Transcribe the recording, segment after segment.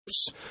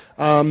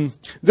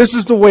This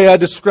is the way I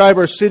describe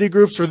our city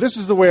groups, or this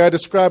is the way I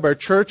describe our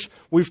church.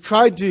 We've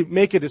tried to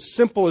make it as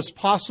simple as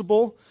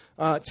possible,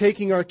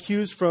 taking our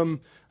cues from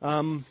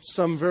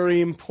some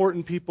very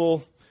important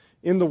people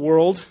in the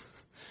world.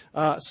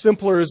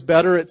 Simpler is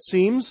better, it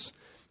seems.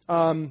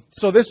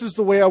 So this is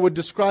the way I would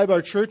describe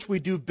our church. We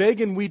do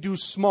big and we do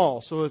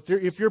small. So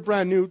if you're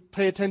brand new,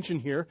 pay attention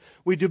here.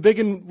 We do big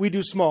and we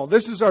do small.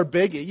 This is our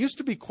big. It used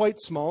to be quite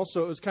small,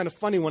 so it was kind of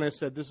funny when I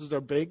said this is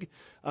our big.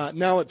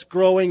 Now it's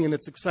growing and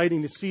it's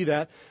exciting to see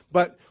that.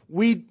 But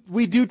we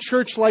do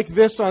church like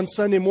this on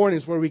Sunday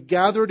mornings, where we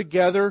gather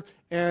together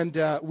and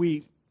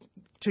we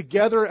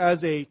together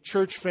as a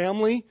church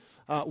family.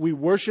 We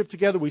worship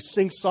together. We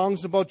sing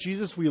songs about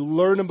Jesus. We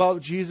learn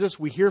about Jesus.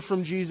 We hear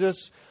from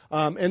Jesus.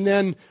 And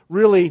then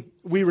really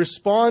we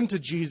respond to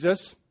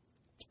Jesus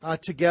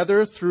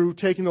together through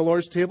taking the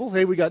Lord's table.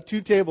 Hey, we got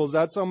 2 tables.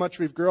 That's how much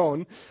we've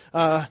grown.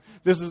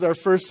 This is our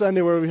first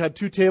Sunday where we had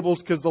 2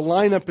 tables because the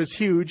lineup is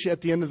huge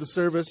at the end of the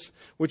service,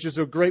 which is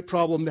a great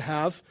problem to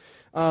have.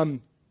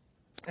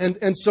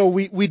 And so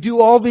we do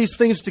all these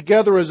things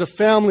together as a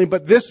family,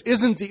 but this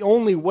isn't the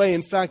only way.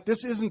 In fact,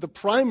 this isn't the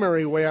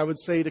primary way, I would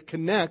say, to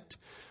connect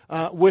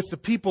with the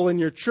people in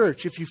your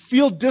church. If you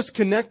feel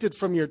disconnected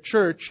from your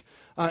church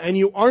and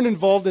you aren't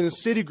involved in a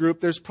city group,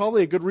 there's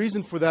probably a good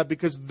reason for that,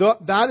 because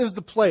that is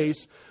the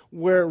place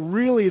where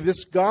really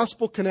this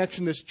gospel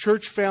connection, this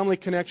church family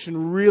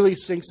connection really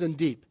sinks in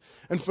deep.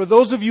 And for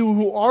those of you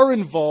who are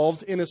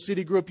involved in a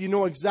city group, you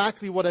know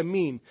exactly what I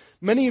mean.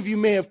 Many of you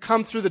may have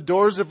come through the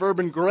doors of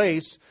Urban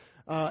Grace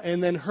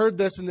and then heard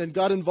this and then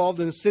got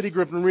involved in a city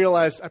group and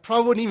realized, I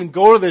probably wouldn't even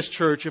go to this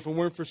church if it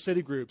weren't for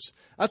city groups.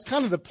 That's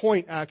kind of the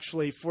point,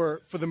 actually,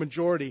 for the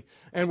majority.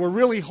 And we're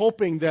really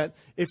hoping that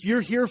if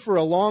you're here for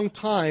a long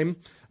time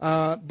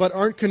but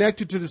aren't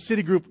connected to the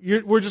city group,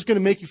 we're just going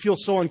to make you feel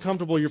so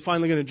uncomfortable you're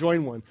finally going to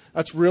join one.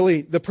 That's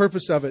really the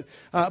purpose of it.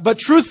 But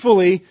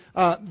truthfully,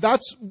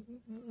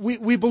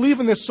 we believe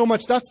in this so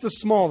much. That's the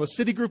small. The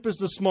city group is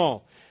the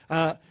small.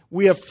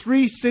 We have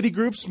 3 city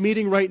groups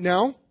meeting right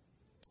now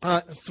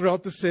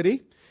throughout the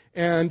city.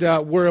 And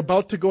we're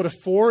about to go to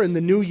 4 in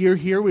the new year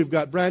here. We've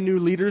got brand new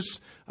leaders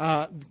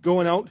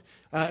going out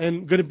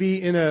and going to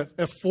be in a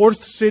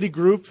 4th city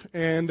group.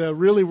 And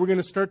really, we're going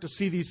to start to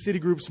see these city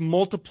groups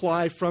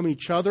multiply from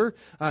each other,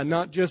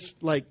 not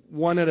just like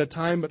 1 at a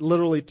time, but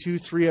literally 2,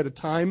 3 at a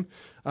time,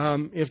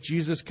 if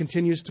Jesus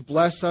continues to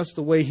bless us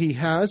the way He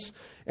has.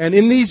 And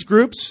in these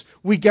groups,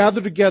 we gather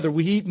together.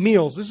 We eat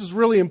meals. This is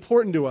really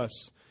important to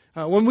us.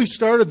 When we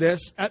started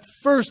this, at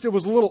first it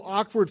was a little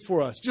awkward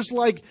for us. Just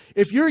like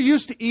if you're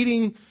used to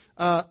eating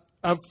a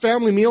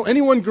family meal,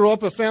 anyone grow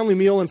up a family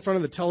meal in front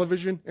of the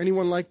television?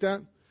 Anyone like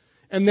that?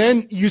 And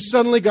then you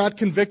suddenly got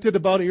convicted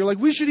about it. You're like,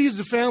 we should eat as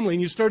a family.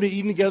 And you started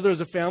eating together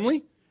as a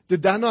family.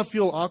 Did that not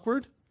feel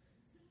awkward?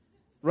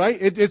 Right?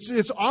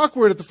 It's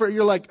awkward at the first.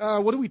 You're like,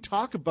 what do we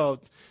talk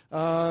about?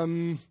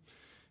 Yeah,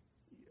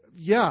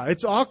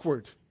 it's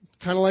awkward.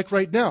 Kind of like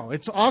right now.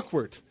 It's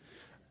awkward.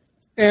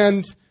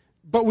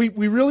 But we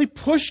really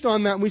pushed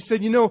on that, and we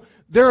said,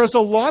 there is a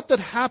lot that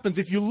happens.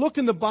 If you look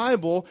in the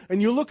Bible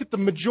and you look at the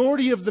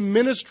majority of the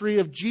ministry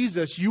of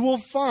Jesus, you will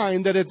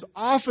find that it's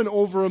often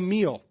over a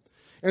meal.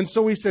 And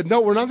so we said,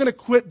 no, we're not going to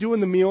quit doing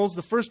the meals.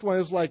 The first one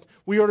is like,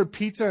 we ordered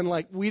pizza and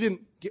like, we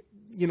didn't get,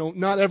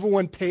 not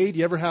everyone paid.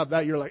 You ever have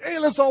that? You're like, hey,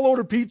 let's all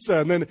order pizza.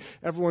 And then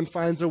everyone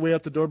finds their way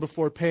out the door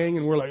before paying.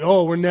 And we're like,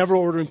 oh, we're never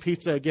ordering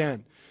pizza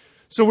again.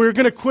 So we were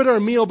going to quit our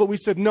meal, but we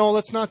said, no,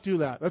 let's not do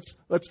that.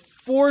 Let's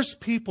force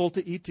people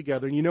to eat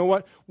together. And you know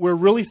what? We're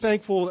really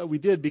thankful that we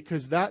did,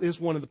 because that is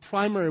one of the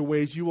primary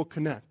ways you will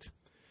connect,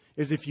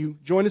 is if you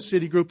join a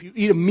city group, you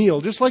eat a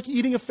meal, just like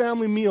eating a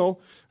family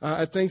meal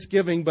at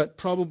Thanksgiving, but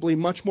probably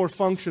much more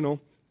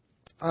functional,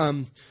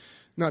 not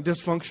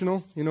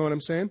dysfunctional, you know what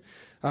I'm saying?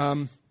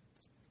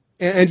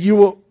 And you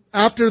will,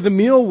 after the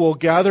meal, we'll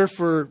gather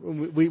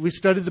we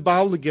study the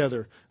Bible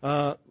together.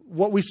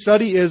 What we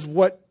study is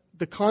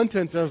the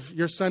content of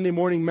your Sunday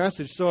morning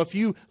message. So if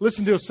you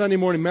listen to a Sunday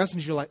morning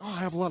message, you're like, oh, I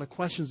have a lot of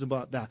questions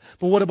about that.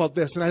 But what about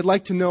this? And I'd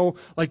like to know,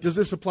 does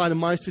this apply to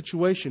my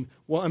situation?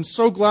 Well, I'm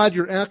so glad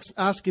you're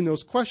asking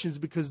those questions,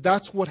 because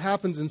that's what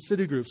happens in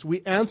city groups.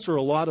 We answer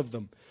a lot of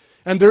them.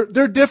 And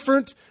they're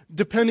different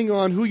depending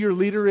on who your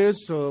leader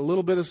is, so a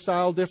little bit of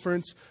style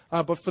difference.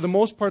 But for the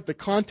most part, the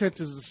content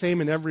is the same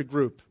in every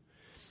group.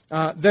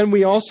 Then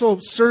we also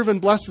serve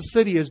and bless the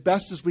city as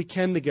best as we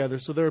can together.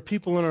 So there are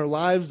people in our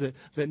lives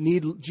that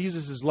need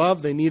Jesus'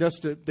 love. They need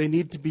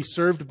to be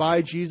served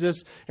by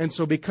Jesus. And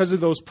so because of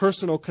those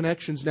personal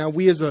connections, now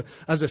we as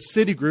a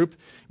city group,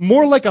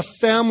 more like a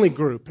family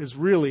group is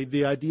really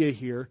the idea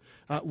here.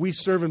 We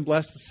serve and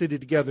bless the city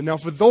together. Now,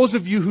 for those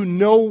of you who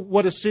know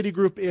what a city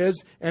group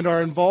is and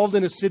are involved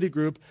in a city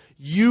group,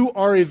 you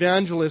are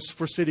evangelists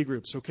for city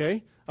groups,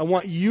 okay? I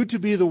want you to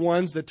be the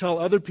ones that tell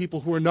other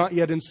people who are not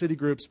yet in city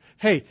groups,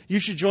 hey, you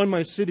should join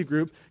my city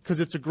group because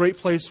it's a great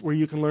place where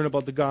you can learn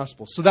about the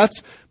gospel. So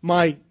that's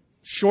my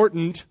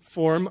shortened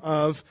form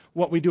of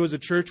what we do as a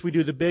church. We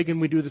do the big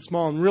and we do the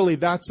small, and really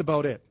that's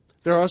about it.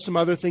 There are some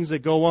other things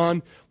that go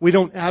on. We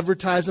don't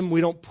advertise them.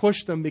 We don't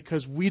push them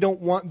because we don't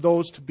want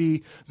those to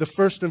be the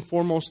first and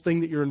foremost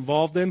thing that you're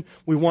involved in.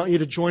 We want you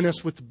to join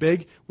us with the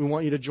big. We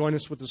want you to join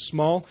us with the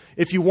small.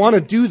 If you want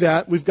to do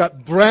that, we've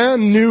got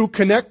brand new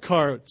Connect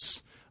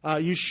cards.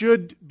 You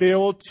should be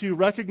able to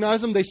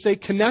recognize them. They say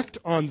Connect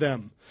on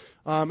them.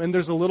 And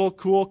there's a little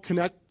cool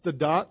connect the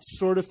dots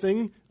sort of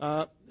thing.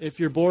 If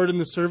you're bored in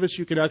the service,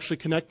 you could actually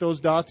connect those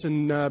dots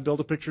and build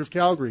a picture of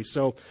Calgary.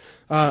 So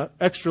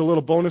extra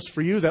little bonus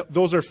for you.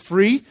 Those are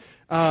free.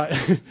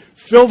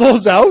 Fill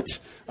those out.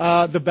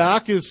 The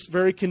back is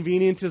very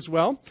convenient as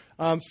well.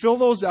 Fill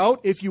those out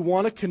if you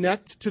want to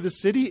connect to the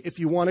city, if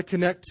you want to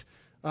connect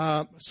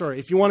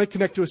if you want to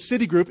connect to a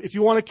city group, if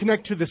you want to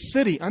connect to the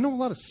city. I know a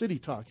lot of city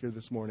talk here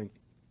this morning.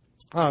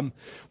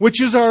 Which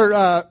is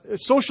our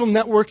social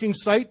networking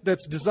site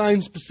that's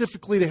designed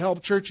specifically to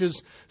help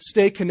churches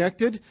stay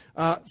connected.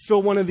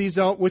 Fill one of these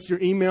out with your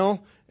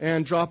email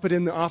and drop it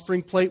in the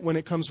offering plate when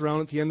it comes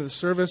around at the end of the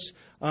service.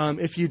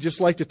 If you just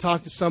like to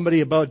talk to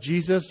somebody about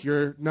Jesus,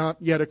 you're not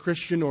yet a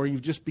Christian or you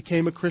just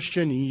became a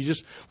Christian and you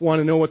just want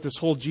to know what this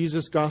whole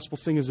Jesus gospel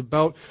thing is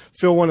about,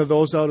 fill one of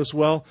those out as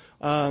well.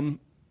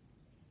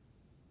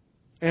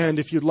 And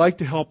if you'd like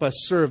to help us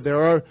serve, there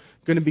are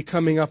going to be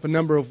coming up a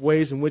number of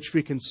ways in which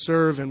we can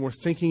serve, and we're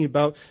thinking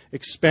about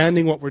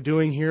expanding what we're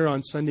doing here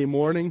on Sunday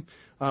morning.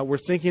 We're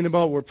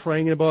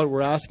praying about it,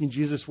 we're asking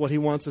Jesus what he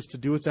wants us to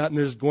do with that, and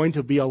there's going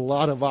to be a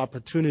lot of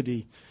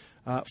opportunity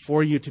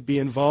for you to be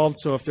involved.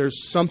 So if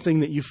there's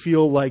something that you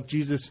feel like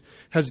Jesus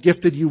has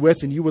gifted you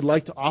with and you would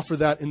like to offer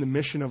that in the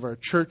mission of our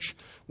church,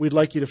 we'd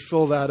like you to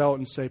fill that out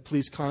and say,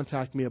 please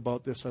contact me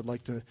about this. I'd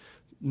like to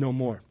know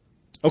more.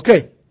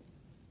 Okay.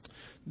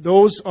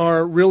 Those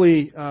are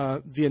really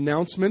the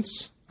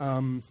announcements.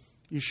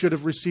 You should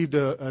have received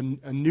a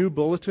new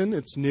bulletin.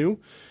 It's new.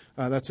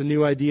 That's a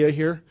new idea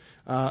here.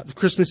 The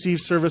Christmas Eve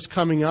service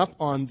coming up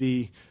on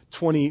the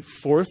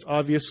 24th,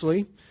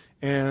 obviously,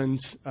 and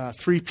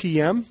 3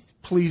 p.m.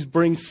 Please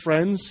bring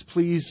friends.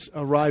 Please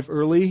arrive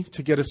early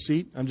to get a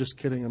seat. I'm just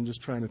kidding. I'm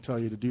just trying to tell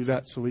you to do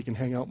that so we can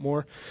hang out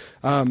more.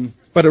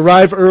 But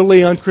arrive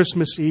early on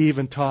Christmas Eve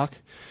and talk.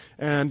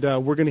 And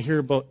we're going to hear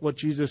about what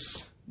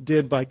Jesus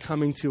did by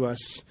coming to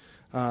us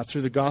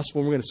through the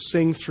gospel. We're going to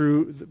sing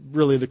through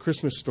really the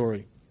Christmas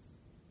story.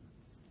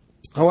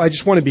 I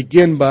just want to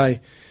begin by,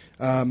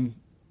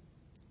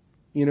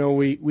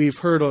 we've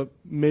heard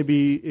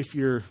maybe if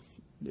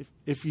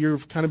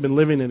you've kind of been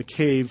living in a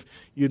cave,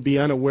 you'd be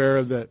unaware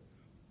of that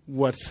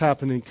what's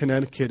happened in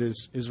Connecticut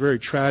is very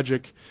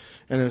tragic,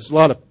 and there's a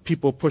lot of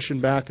people pushing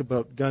back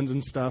about guns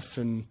and stuff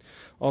and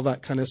all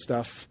that kind of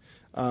stuff.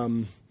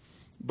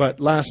 But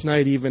last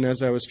night, even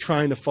as I was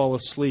trying to fall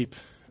asleep,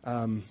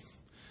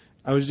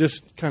 I was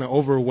just kind of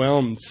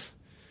overwhelmed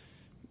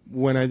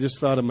when I just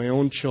thought of my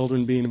own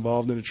children being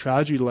involved in a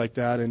tragedy like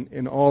that,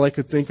 and all I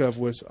could think of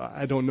was,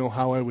 I don't know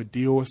how I would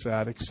deal with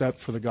that except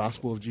for the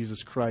gospel of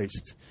Jesus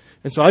Christ.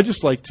 And so I'd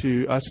just like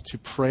us to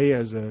pray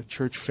as a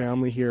church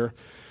family here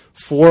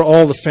for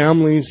all the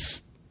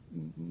families.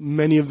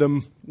 Many of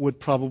them would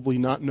probably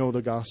not know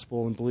the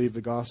gospel and believe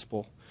the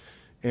gospel.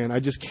 And I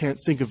just can't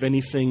think of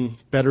anything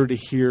better to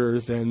hear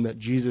than that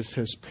Jesus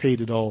has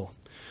paid it all.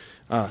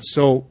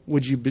 So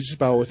would you just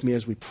bow with me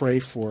as we pray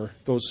for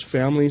those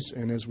families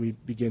and as we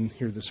begin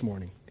here this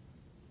morning.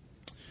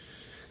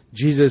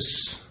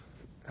 Jesus,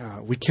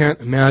 we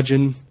can't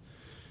imagine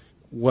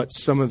what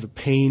some of the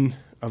pain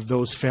of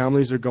those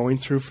families are going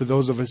through. For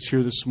those of us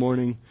here this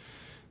morning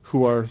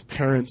who are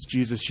parents,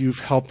 Jesus, you've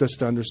helped us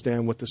to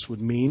understand what this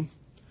would mean.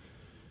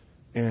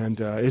 And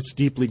it's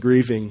deeply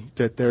grieving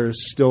that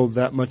there's still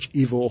that much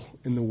evil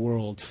in the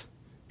world.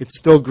 It's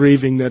still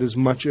grieving that as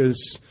much as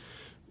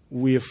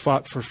we have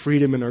fought for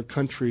freedom in our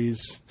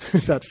countries,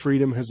 that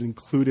freedom has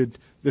included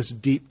this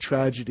deep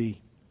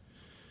tragedy.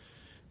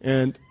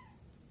 And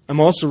I'm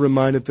also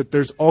reminded that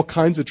there's all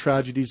kinds of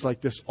tragedies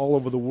like this all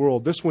over the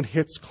world. This one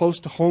hits close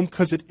to home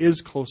because it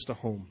is close to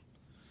home.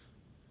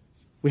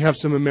 We have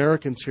some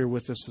Americans here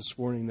with us this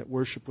morning that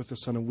worship with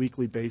us on a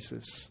weekly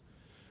basis.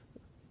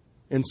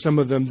 And some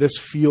of them, this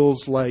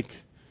feels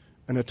like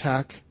an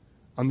attack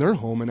on their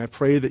home. And I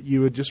pray that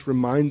you would just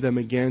remind them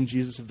again,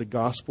 Jesus, of the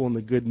gospel and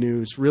the good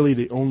news, really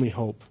the only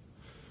hope.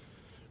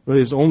 Really,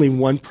 there's only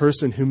one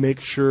person who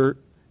makes sure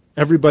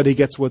everybody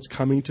gets what's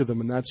coming to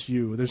them, and that's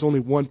you. There's only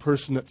one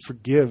person that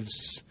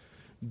forgives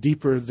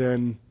deeper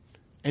than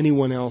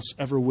anyone else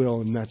ever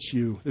will, and that's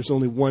you. There's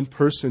only one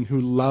person who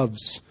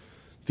loves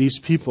these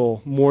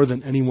people more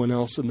than anyone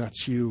else, and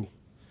that's you.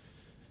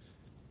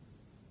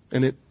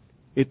 And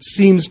it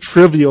seems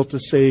trivial to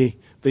say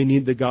they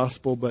need the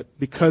gospel, but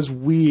because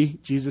we,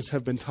 Jesus,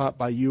 have been taught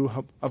by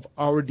you of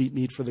our deep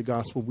need for the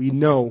gospel, we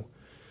know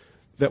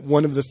that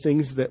one of the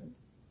things that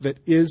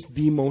is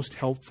the most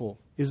helpful,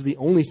 is the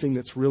only thing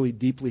that's really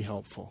deeply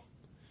helpful,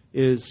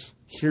 is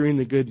hearing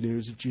the good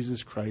news of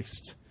Jesus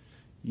Christ.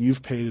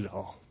 You've paid it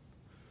all.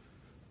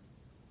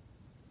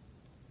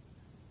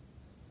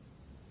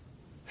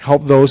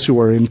 Help those who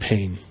are in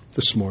pain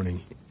this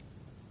morning,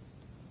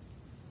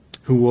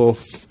 who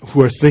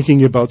are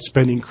thinking about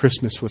spending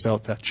Christmas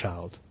without that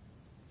child.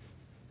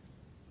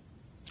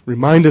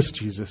 Remind us,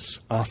 Jesus,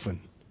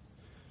 often,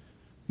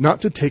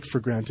 not to take for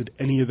granted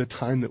any of the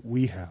time that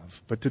we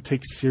have, but to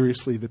take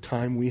seriously the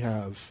time we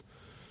have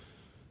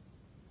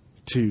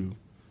to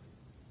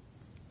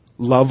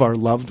love our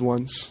loved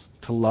ones,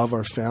 to love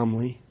our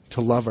family,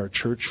 to love our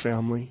church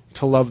family,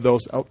 to love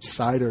those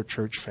outside our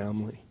church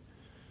family.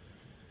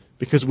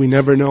 Because we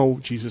never know,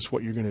 Jesus,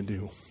 what you're going to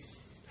do.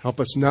 Help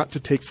us not to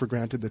take for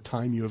granted the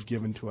time you have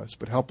given to us,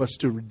 but help us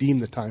to redeem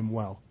the time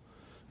well,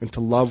 and to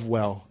love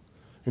well,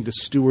 and to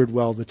steward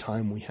well the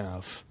time we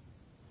have.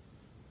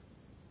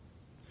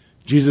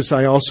 Jesus,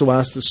 I also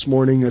ask this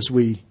morning as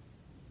we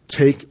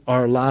take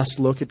our last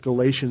look at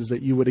Galatians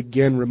that you would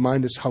again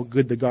remind us how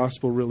good the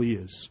gospel really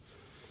is.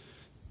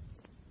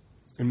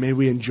 And may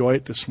we enjoy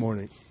it this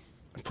morning.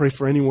 I pray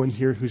for anyone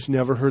here who's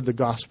never heard the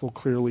gospel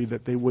clearly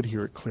that they would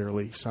hear it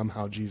clearly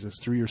somehow, Jesus,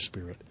 through your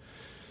Spirit.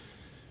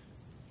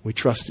 We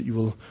trust that you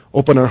will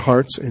open our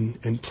hearts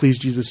and please,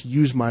 Jesus,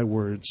 use my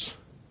words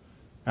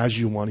as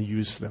you want to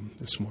use them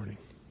this morning.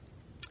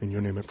 In your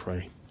name I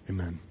pray.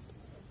 Amen.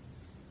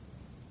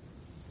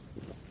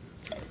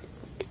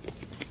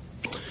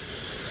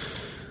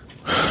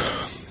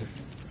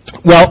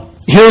 Well,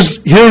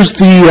 here's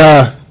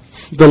the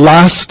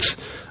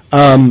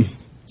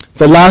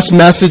last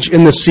message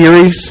in the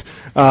series,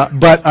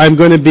 but I'm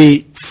going to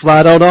be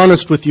flat out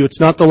honest with you. It's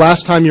not the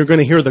last time you're going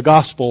to hear the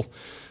gospel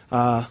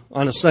on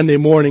a Sunday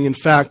morning. In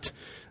fact,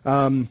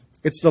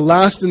 it's the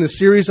last in the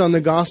series on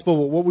the gospel.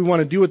 But what we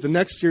want to do with the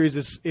next series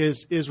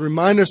is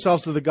remind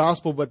ourselves of the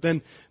gospel, but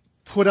then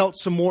put out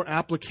some more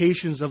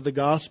applications of the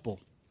gospel.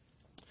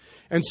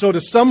 And so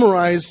to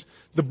summarize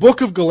the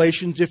book of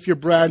Galatians, if you're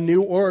brand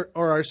new, or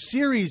our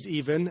series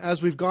even,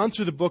 as we've gone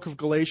through the book of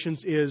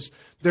Galatians, is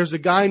there's a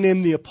guy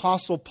named the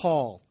Apostle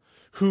Paul,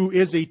 who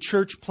is a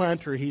church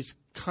planter. He's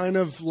kind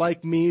of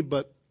like me,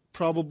 but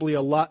probably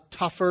a lot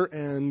tougher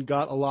and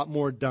got a lot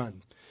more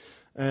done.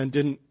 And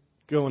didn't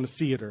go into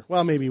theater.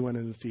 Well, maybe he went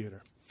into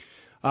theater.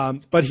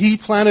 But he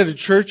planted a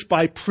church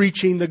by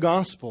preaching the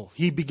gospel.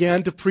 He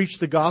began to preach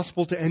the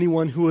gospel to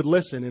anyone who would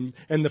listen.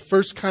 And the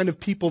first kind of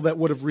people that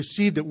would have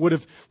received it would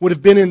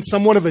have been in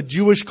somewhat of a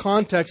Jewish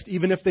context,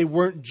 even if they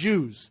weren't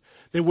Jews.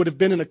 They would have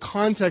been in a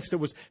context that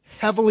was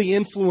heavily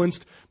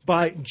influenced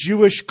by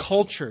Jewish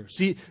culture.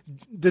 See,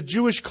 the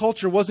Jewish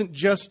culture wasn't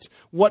just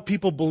what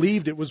people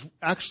believed. It was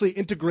actually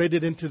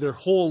integrated into their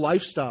whole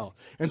lifestyle.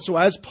 And so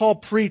as Paul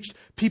preached,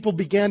 people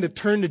began to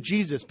turn to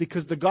Jesus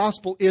because the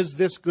gospel is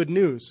this good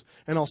news.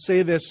 And I'll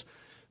say this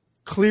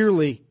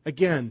clearly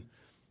again.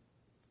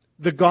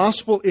 The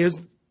gospel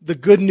is the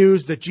good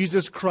news that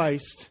Jesus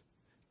Christ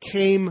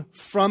came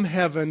from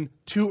heaven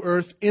to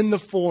earth in the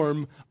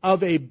form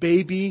of a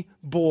baby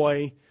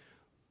boy,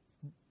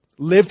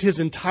 lived his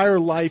entire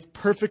life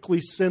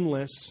perfectly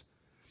sinless,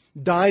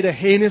 died a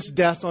heinous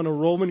death on a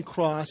Roman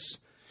cross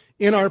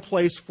in our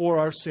place for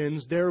our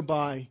sins,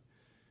 thereby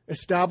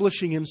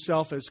establishing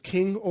himself as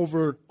king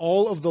over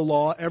all of the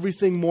law,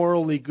 everything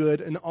morally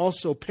good, and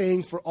also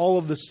paying for all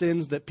of the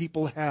sins that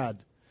people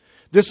had.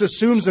 This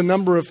assumes a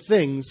number of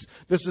things.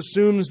 This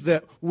assumes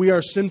that we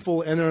are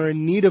sinful and are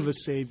in need of a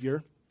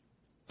Savior,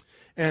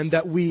 and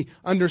that we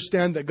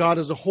understand that God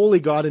is a holy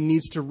God and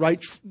needs to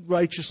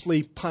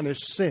righteously punish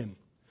sin.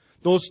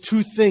 Those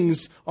two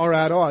things are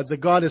at odds.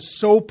 That God is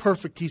so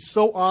perfect. He's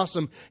so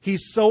awesome.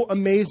 He's so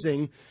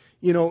amazing.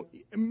 You know,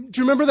 do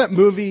you remember that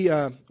movie?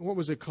 What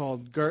was it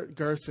called?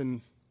 Garth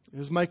and it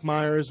was Mike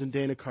Myers and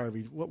Dana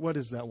Carvey. What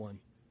is that one?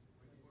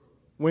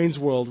 Wayne's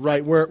World,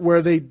 right?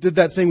 Where they did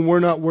that thing. We're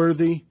not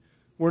worthy.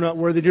 We're not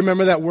worthy. Do you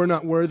remember that? We're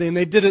not worthy. And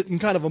they did it in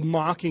kind of a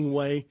mocking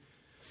way.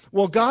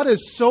 Well, God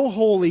is so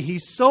holy,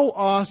 He's so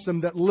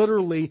awesome that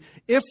literally,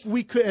 if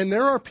we could, and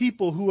there are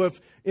people who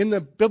have, in the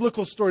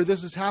biblical story,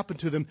 this has happened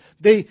to them,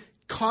 they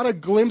caught a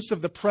glimpse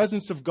of the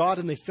presence of God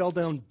and they fell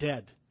down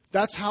dead.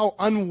 That's how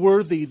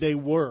unworthy they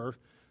were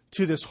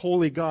to this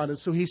holy God. And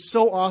so He's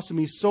so awesome,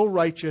 He's so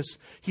righteous,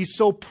 He's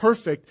so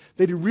perfect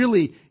that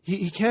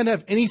He can't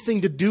have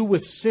anything to do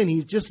with sin.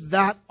 He's just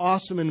that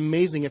awesome and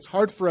amazing. It's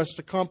hard for us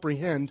to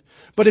comprehend.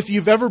 But if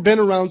you've ever been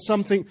around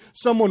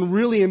someone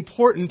really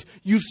important,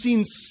 you've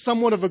seen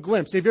somewhat of a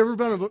glimpse. Have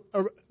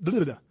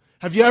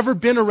you ever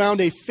been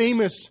around a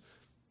famous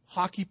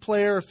hockey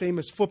player, a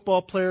famous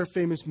football player,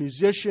 famous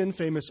musician,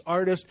 famous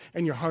artist,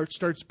 and your heart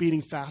starts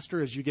beating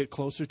faster as you get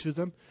closer to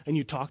them, and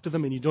you talk to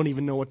them and you don't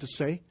even know what to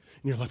say?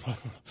 And you're like, oh,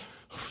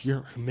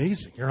 you're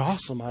amazing. You're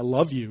awesome. I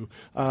love you.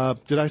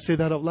 Did I say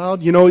that out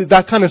loud? You know,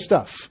 that kind of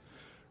stuff.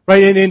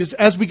 Right? And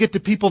as we get to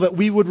people that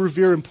we would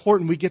revere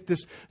important, we get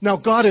this. Now,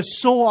 God is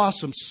so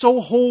awesome,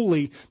 so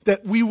holy,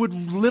 that we would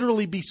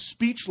literally be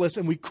speechless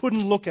and we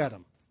couldn't look at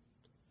Him.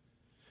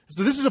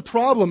 So this is a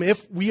problem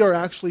if we are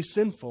actually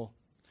sinful.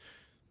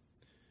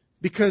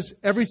 Because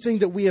everything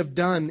that we have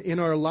done in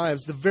our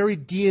lives, the very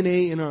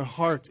DNA in our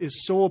heart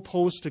is so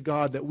opposed to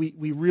God that we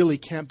really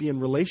can't be in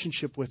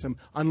relationship with Him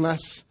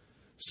unless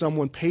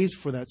someone pays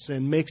for that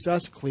sin, makes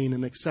us clean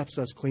and accepts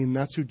us clean.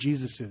 That's who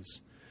Jesus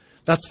is.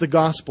 That's the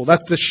gospel.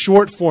 That's the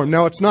short form.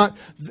 Now it's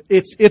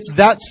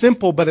that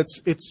simple, but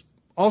it's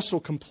also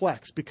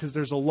complex because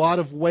there's a lot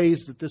of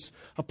ways that this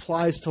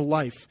applies to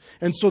life.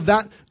 And so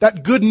that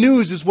good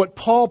news is what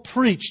Paul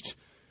preached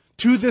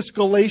to this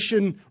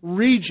Galatian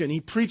region. He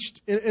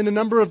preached in a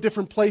number of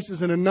different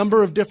places, and a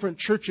number of different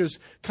churches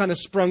kind of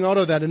sprung out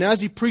of that. And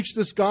as he preached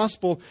this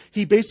gospel,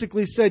 he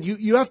basically said,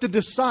 you have to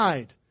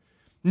decide.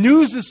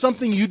 News is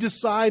something you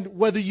decide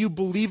whether you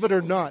believe it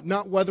or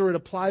not whether it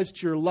applies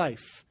to your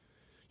life.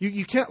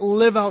 You can't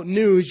live out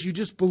news. You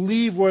just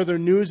believe whether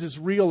news is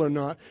real or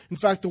not. In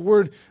fact, the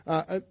word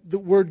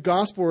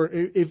gospel or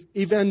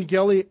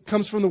evangelion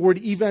comes from the word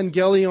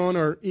evangelion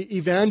or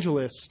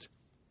evangelist.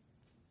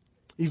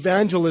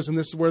 Evangelism,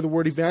 this is where the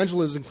word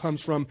evangelism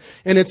comes from.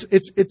 And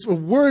it's a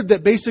word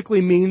that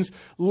basically means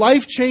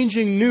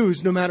life-changing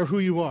news no matter who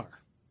you are.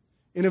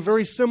 In a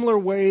very similar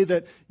way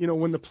that,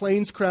 when the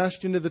planes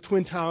crashed into the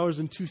Twin Towers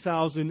in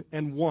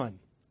 2001.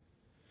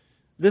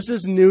 This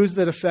is news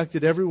that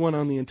affected everyone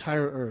on the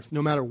entire earth,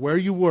 no matter where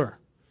you were,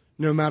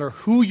 no matter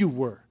who you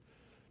were,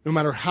 no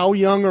matter how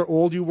young or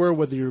old you were,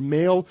 whether you're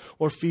male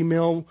or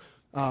female,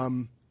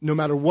 no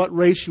matter what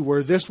race you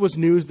were. This was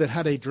news that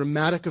had a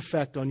dramatic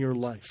effect on your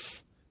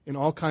life in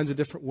all kinds of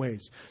different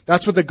ways.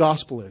 That's what the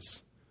gospel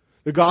is.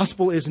 The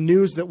gospel is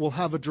news that will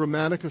have a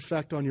dramatic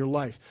effect on your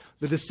life.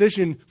 The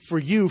decision for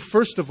you,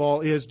 first of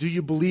all, is do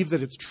you believe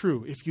that it's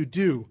true? If you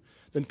do,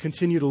 then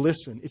continue to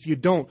listen. If you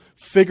don't,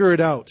 figure it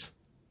out.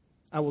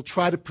 I will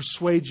try to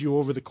persuade you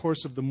over the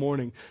course of the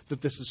morning that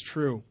this is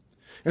true.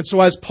 And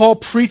so as Paul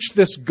preached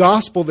this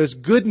gospel, this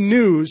good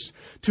news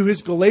to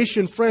his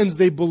Galatian friends,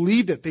 they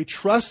believed it. They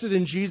trusted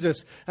in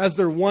Jesus as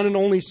their one and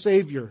only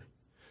Savior.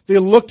 They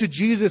looked to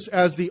Jesus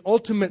as the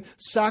ultimate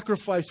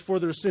sacrifice for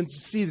their sins.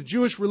 See, the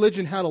Jewish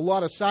religion had a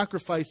lot of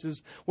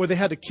sacrifices where they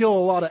had to kill a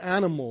lot of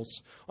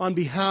animals on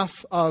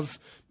behalf of,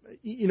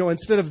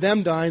 instead of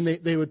them dying,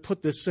 they would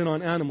put this sin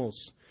on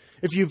animals.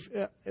 If you've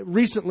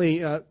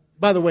recently,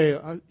 by the way,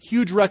 a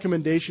huge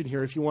recommendation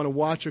here if you want to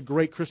watch a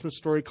great Christmas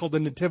story called The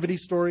Nativity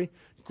Story.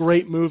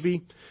 Great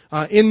movie.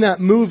 In that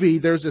movie,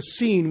 there's a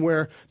scene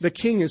where the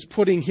king is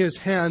putting his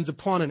hands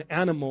upon an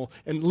animal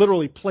and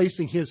literally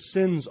placing his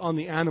sins on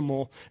the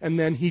animal. And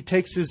then he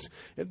takes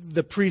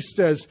the priest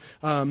says,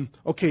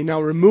 okay,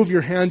 now remove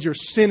your hands. Your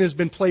sin has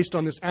been placed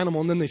on this animal.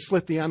 And then they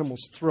slit the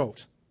animal's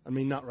throat. I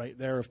mean, not right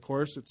there, of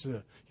course. It's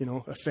a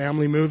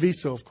family movie.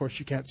 So, of course,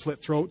 you can't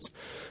slit throats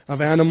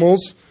of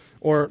animals,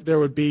 or there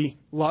would be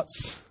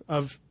lots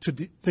of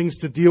things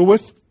to deal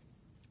with.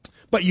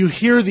 But you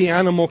hear the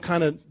animal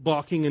kind of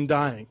balking and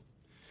dying.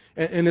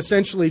 And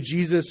essentially,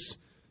 Jesus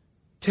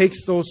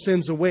takes those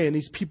sins away. And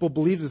these people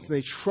believed this. And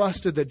they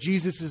trusted that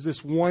Jesus is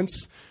this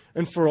once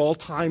and for all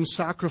time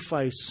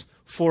sacrifice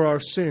for our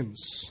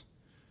sins.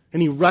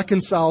 And he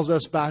reconciles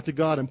us back to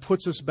God and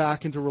puts us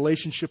back into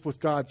relationship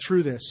with God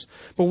through this.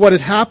 But what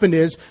had happened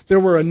is there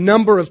were a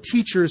number of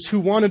teachers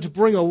who wanted to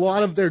bring a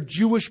lot of their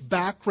Jewish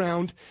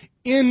background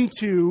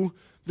into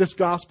this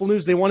gospel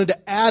news. They wanted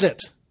to add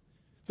it.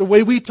 The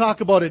way we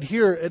talk about it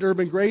here at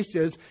Urban Grace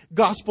is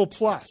gospel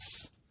plus.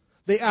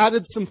 They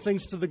added some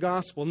things to the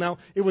gospel. Now,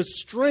 it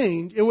was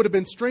strange. It would have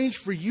been strange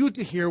for you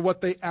to hear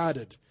what they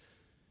added.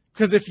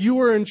 Because if you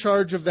were in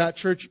charge of that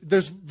church,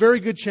 there's a very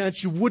good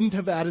chance you wouldn't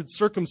have added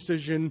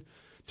circumcision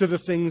to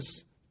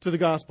the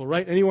gospel,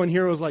 right? Anyone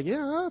here was like,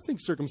 yeah, I think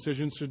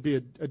circumcision should be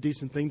a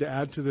decent thing to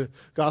add to the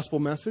gospel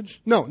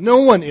message? No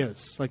one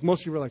is. Like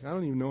most of you were like, I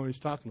don't even know what he's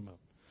talking about.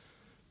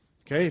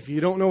 Okay, if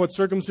you don't know what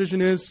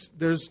circumcision is,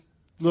 there's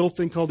a little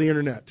thing called the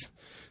internet.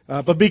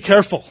 But be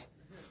careful.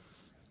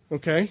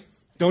 Okay?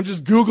 Don't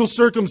just Google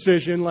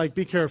circumcision,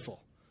 be careful.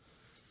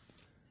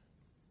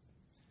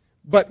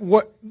 But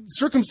what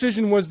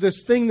circumcision was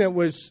this thing that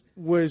was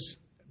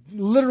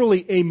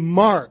literally a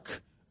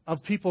mark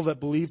of people that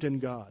believed in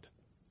God.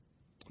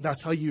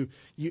 That's how you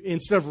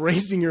instead of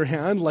raising your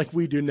hand like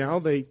we do now,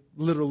 they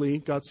literally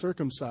got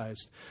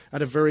circumcised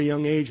at a very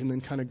young age and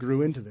then kind of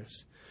grew into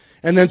this.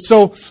 And then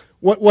so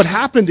what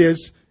happened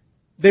is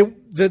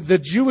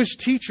the Jewish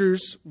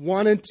teachers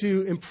wanted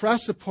to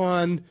impress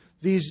upon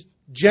these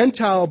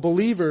Gentile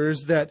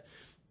believers that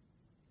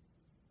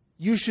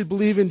you should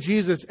believe in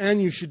Jesus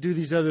and you should do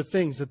these other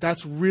things,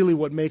 that's really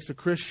what makes a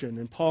Christian.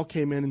 And Paul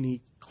came in and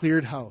he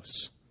cleared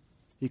house.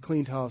 He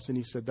cleaned house and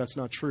he said, that's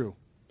not true.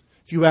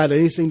 If you add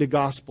anything to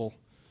gospel,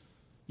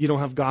 you don't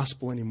have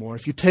gospel anymore.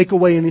 If you take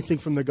away anything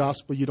from the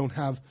gospel, you don't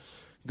have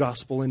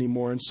gospel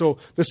anymore. And so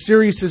the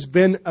series has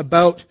been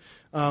about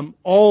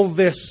all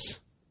this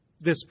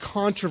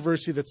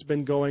controversy that's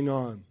been going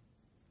on.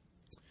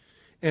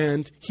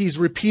 And he's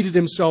repeated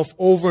himself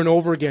over and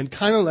over again,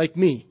 kind of like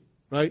me,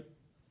 right?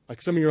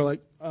 Like some of you are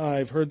like,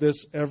 I've heard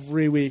this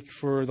every week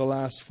for the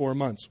last 4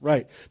 months.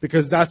 Right,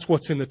 because that's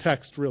what's in the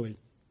text, really.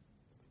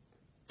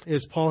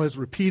 Is Paul has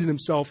repeated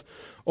himself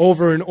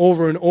over and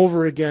over and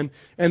over again.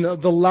 And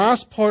the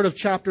last part of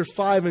chapter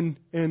 5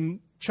 and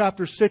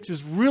chapter 6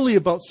 is really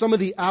about some of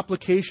the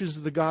applications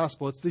of the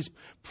gospel. It's these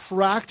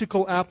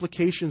practical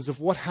applications of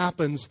what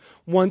happens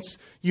once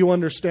you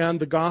understand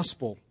the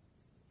gospel.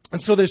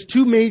 And so there's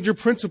two major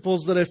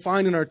principles that I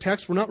find in our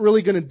text. We're not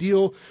really going to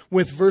deal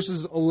with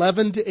verses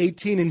 11 to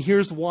 18, and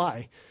here's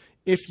why.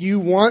 if you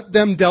want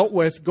them dealt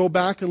with, go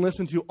back and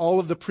listen to all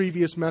of the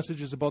previous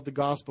messages about the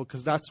gospel,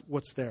 because that's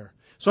what's there.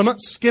 So I'm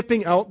not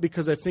skipping out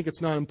because I think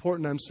it's not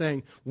important. I'm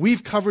saying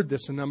we've covered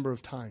this a number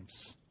of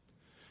times.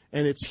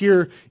 And it's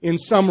here in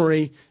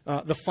summary,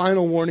 the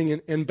final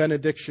warning and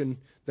benediction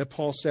that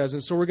Paul says.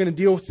 And so we're going to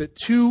deal with the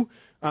two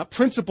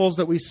principles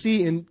that we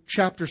see in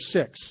chapter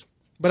 6.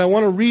 But I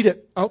want to read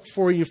it out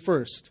for you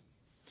first.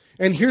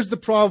 And here's the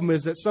problem,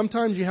 is that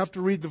sometimes you have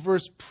to read the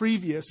verse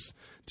previous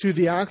to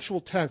the actual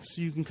text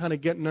so you can kind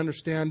of get and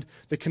understand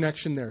the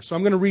connection there. So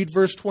I'm going to read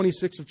verse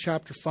 26 of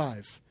chapter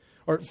 5,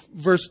 or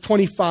verse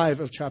 25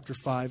 of chapter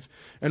 5,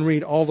 and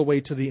read all the way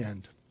to the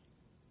end.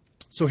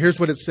 So here's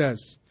what it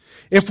says.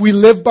 If we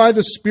live by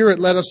the Spirit,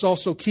 let us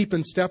also keep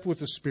in step with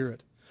the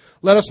Spirit.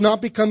 Let us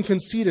not become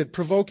conceited,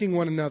 provoking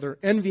one another,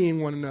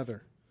 envying one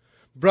another.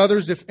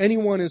 Brothers, if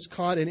anyone is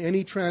caught in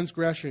any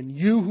transgression,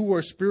 you who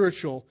are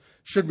spiritual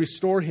should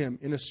restore him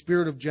in a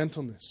spirit of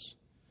gentleness.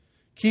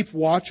 Keep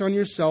watch on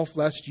yourself,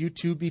 lest you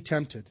too be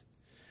tempted.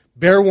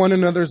 Bear one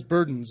another's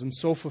burdens, and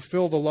so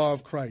fulfill the law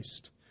of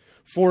Christ.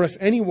 For if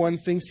anyone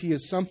thinks he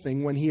is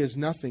something when he is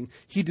nothing,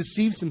 he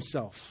deceives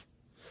himself.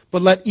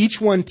 But let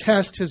each one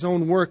test his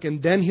own work,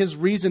 and then his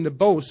reason to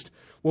boast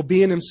will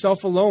be in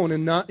himself alone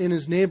and not in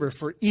his neighbor,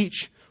 for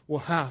each will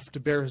have to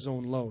bear his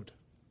own load.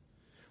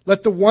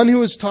 Let the one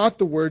who is taught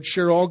the word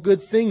share all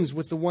good things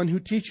with the one who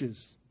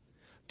teaches.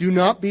 Do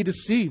not be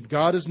deceived.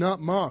 God is not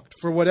mocked.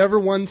 For whatever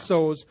one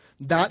sows,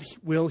 that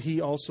will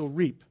he also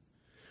reap.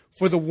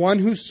 For the one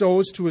who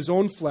sows to his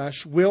own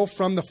flesh will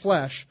from the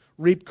flesh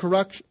reap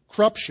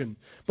corruption.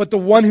 But the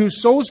one who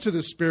sows to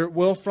the Spirit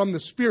will from the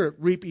Spirit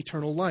reap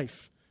eternal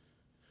life.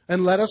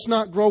 And let us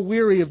not grow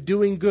weary of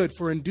doing good,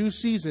 for in due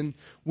season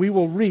we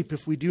will reap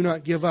if we do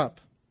not give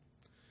up.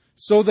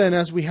 So then,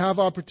 as we have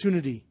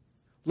opportunity,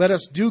 let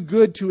us do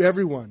good to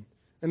everyone,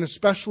 and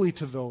especially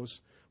to those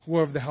who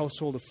are of the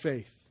household of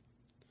faith.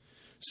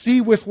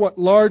 See with what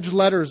large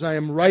letters I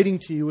am writing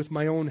to you with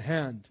my own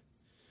hand.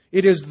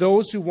 It is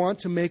those who want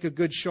to make a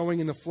good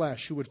showing in the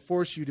flesh who would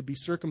force you to be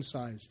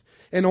circumcised,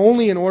 and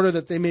only in order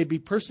that they may be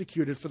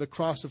persecuted for the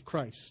cross of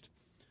Christ.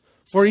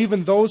 For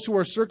even those who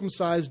are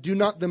circumcised do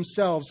not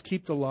themselves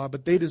keep the law,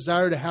 but they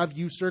desire to have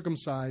you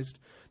circumcised,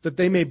 that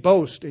they may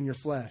boast in your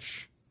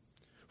flesh.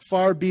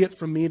 Far be it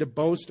from me to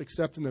boast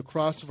except in the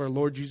cross of our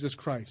Lord Jesus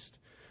Christ,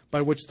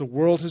 by which the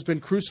world has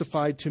been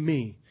crucified to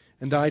me,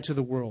 and I to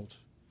the world.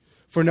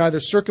 For neither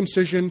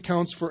circumcision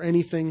counts for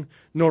anything,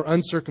 nor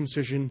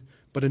uncircumcision,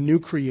 but a new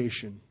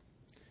creation.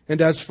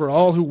 And as for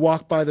all who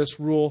walk by this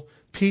rule,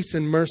 peace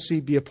and mercy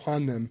be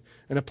upon them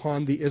and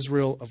upon the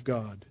Israel of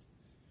God.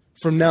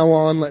 From now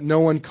on, let no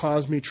one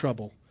cause me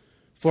trouble,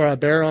 for I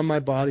bear on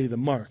my body the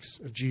marks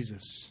of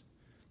Jesus.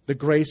 The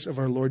grace of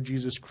our Lord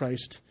Jesus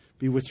Christ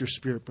be with your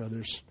spirit,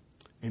 brothers.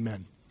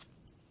 Amen.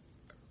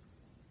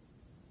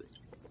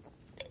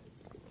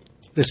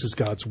 This is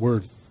God's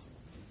word.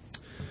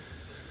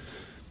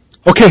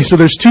 Okay, so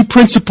there's two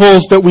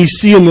principles that we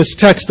see in this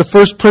text. The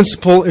first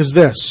principle is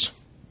this.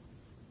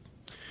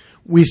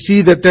 We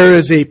see that there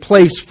is a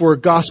place for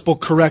gospel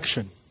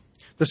correction.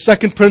 The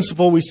second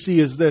principle we see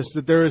is this,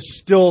 that there is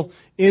still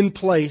in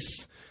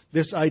place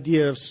this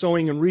idea of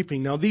sowing and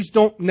reaping. Now, these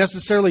don't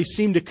necessarily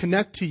seem to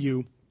connect to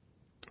you,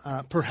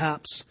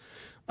 perhaps,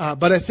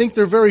 but I think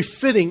they're very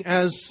fitting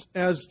as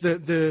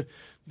the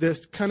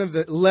kind of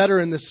the letter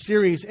in the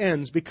series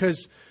ends,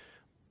 because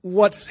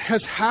what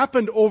has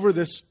happened over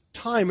this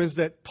time is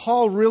that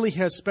Paul really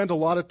has spent a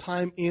lot of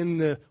time in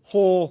the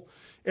whole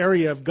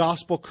area of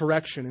gospel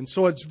correction. And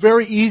so it's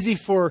very easy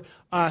for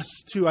us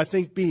to, I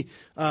think, be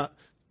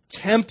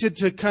tempted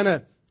to kind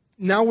of,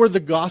 now we're the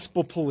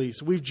gospel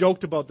police. We've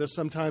joked about this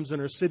sometimes in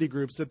our city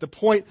groups, that the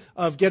point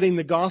of getting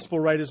the gospel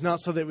right is not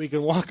so that we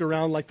can walk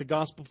around like the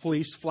gospel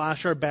police,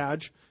 flash our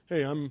badge.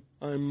 Hey,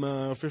 I'm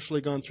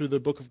officially gone through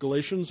the book of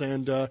Galatians,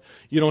 and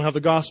you don't have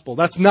the gospel.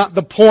 That's not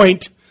the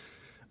point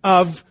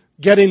of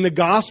getting the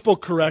gospel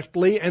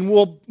correctly, and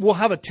we'll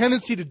have a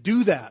tendency to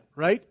do that,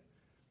 right?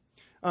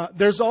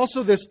 There's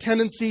also this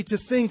tendency to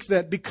think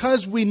that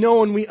because we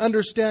know and we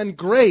understand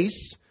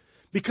grace,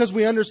 because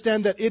we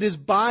understand that it is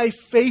by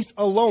faith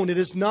alone, it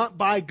is not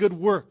by good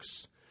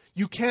works.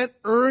 You can't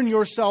earn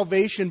your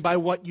salvation by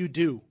what you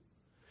do.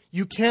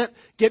 You can't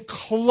get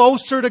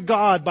closer to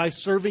God by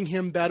serving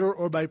Him better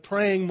or by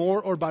praying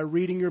more or by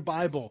reading your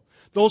Bible.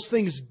 Those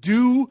things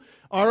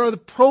are the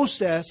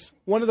process,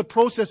 one of the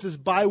processes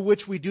by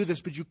which we do this,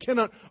 but you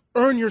cannot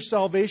earn your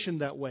salvation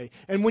that way.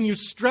 And when you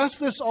stress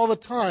this all the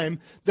time,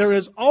 there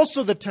is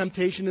also the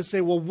temptation to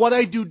say, well, what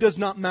I do does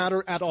not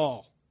matter at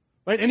all.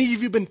 Right? Any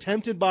of you been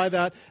tempted by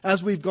that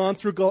as we've gone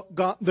through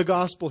the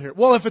gospel here?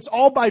 Well, if it's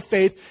all by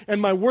faith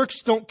and my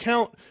works don't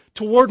count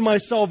toward my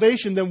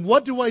salvation, then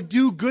what do I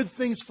do good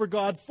things for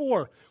God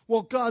for?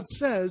 Well, God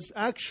says,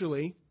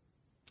 actually,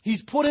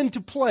 He's put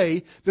into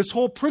play this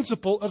whole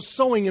principle of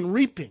sowing and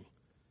reaping.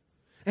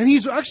 And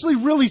He's actually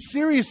really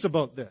serious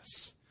about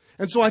this.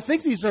 And so I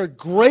think these are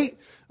great.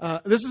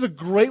 This is a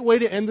great way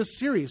to end the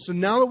series. So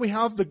now that we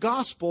have the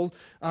gospel,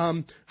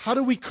 how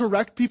do we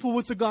correct people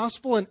with the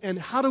gospel? And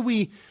how do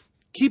we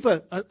keep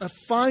a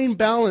fine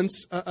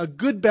balance, a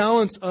good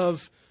balance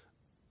of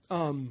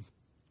kind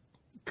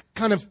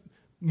of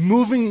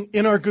moving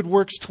in our good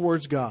works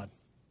towards God.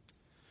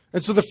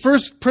 And so the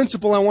first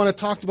principle I want to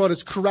talk about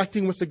is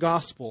correcting with the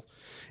gospel.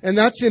 And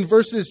that's in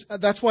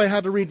that's why I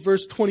had to read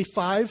verse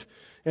 25,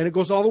 and it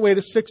goes all the way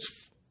to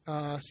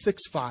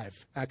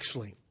 6:5,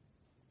 actually.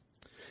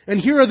 And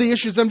here are the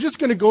issues. I'm just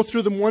going to go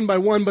through them one by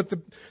one, but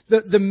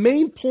the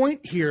main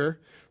point here,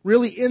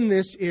 really in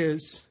this,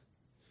 is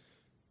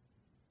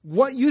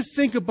what you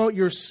think about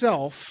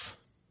yourself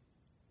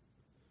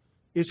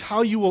is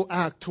how you will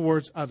act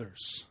towards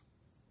others.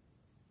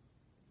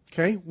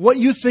 Okay? What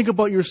you think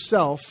about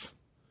yourself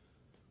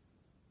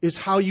is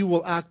how you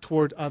will act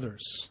toward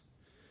others.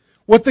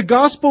 What the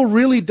gospel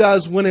really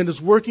does when it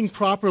is working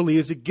properly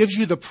is it gives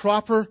you the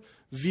proper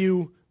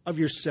view of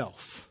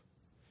yourself.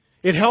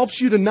 It helps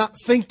you to not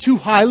think too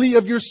highly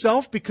of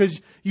yourself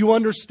because you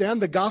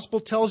understand the gospel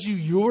tells you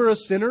you are a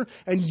sinner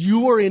and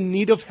you are in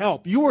need of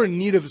help. You are in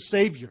need of a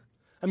Savior.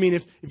 I mean,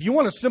 if you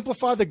want to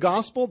simplify the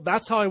gospel,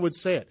 that's how I would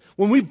say it.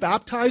 When we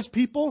baptize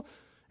people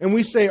and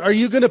we say, are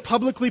you going to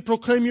publicly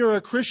proclaim you're a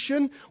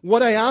Christian?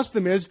 What I ask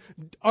them is,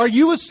 are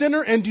you a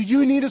sinner and do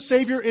you need a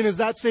Savior, and is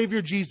that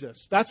Savior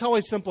Jesus? That's how I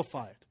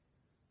simplify it.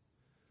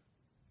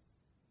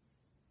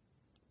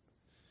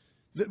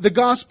 The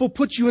gospel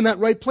puts you in that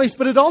right place,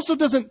 but it also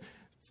doesn't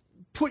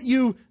put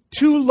you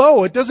too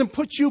low. It doesn't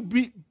put you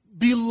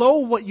below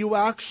what you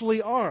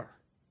actually are.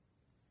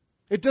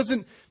 It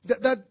doesn't,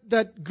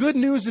 that good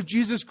news of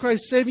Jesus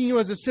Christ saving you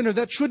as a sinner,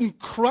 that shouldn't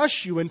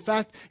crush you. In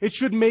fact, it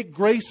should make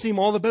grace seem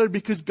all the better,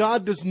 because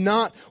God does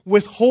not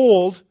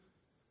withhold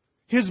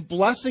His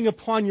blessing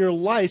upon your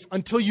life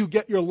until you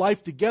get your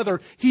life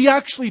together. He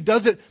actually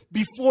does it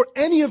before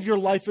any of your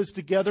life is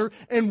together,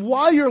 and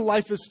while your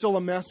life is still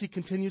a mess, He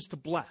continues to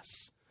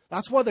bless.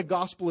 That's why the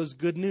gospel is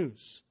good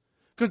news.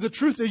 Because the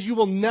truth is, you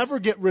will never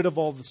get rid of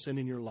all the sin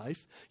in your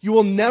life. You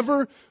will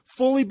never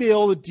fully be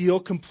able to deal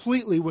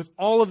completely with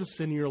all of the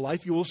sin in your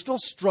life. You will still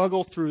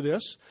struggle through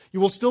this. You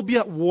will still be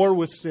at war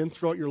with sin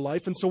throughout your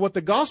life. And so what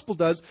the gospel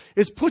does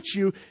is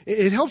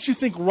it helps you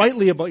think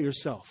rightly about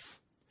yourself.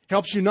 It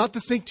helps you not to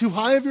think too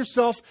high of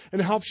yourself,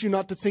 and it helps you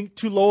not to think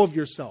too low of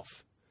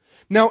yourself.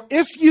 Now,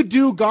 if you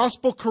do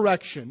gospel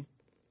correction,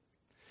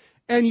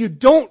 and you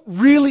don't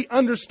really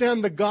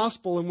understand the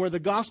gospel and where the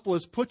gospel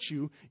has put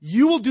you,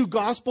 you will do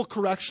gospel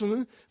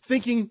correction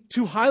thinking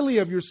too highly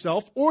of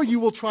yourself, or you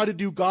will try to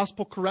do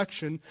gospel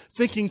correction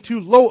thinking too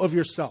low of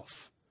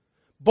yourself.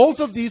 Both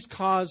of these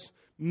cause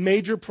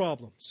major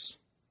problems.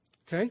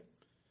 Okay?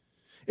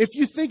 If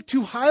you think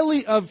too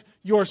highly of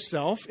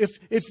yourself,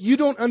 if you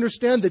don't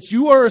understand that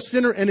you are a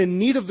sinner and in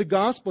need of the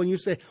gospel, and you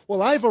say,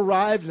 well, I've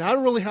arrived and I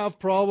don't really have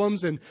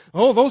problems, and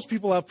oh, those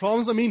people have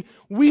problems. I mean,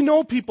 we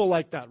know people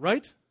like that,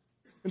 right?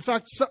 In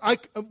fact,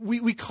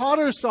 we caught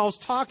ourselves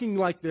talking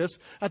like this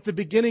at the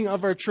beginning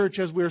of our church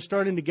as we were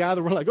starting to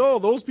gather. We're like, oh,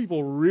 those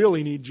people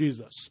really need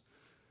Jesus.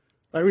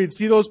 Right? We'd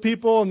see those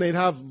people and they'd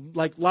have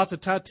like lots of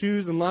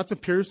tattoos and lots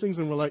of piercings,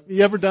 and we're like,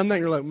 you ever done that?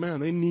 You're like,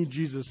 man, they need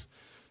Jesus,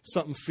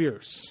 something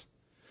fierce.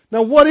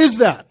 Now, what is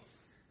that?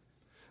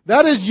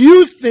 That is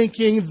you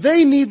thinking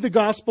they need the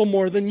gospel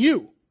more than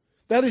you.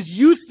 That is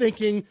you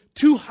thinking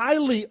too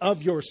highly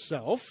of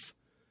yourself.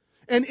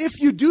 And if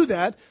you do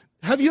that,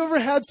 have you ever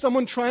had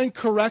someone try and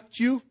correct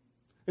you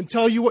and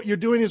tell you what you're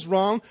doing is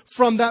wrong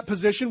from that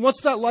position?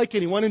 What's that like?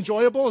 Anyone?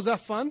 Enjoyable? Is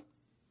that fun?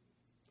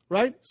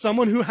 Right?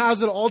 Someone who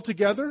has it all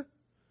together?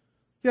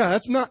 Yeah,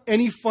 that's not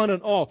any fun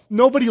at all.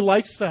 Nobody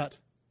likes that.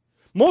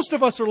 Most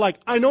of us are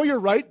like, I know you're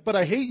right, but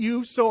I hate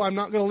you, so I'm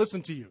not going to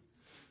listen to you.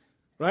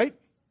 Right?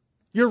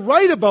 You're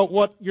right about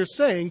what you're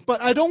saying,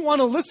 but I don't want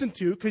to listen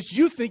to you because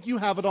you think you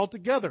have it all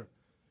together.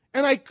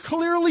 And I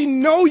clearly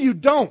know you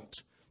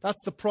don't.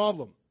 That's the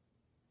problem.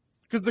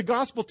 Because the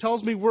gospel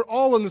tells me we're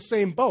all in the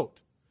same boat.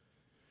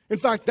 In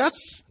fact,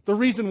 that's the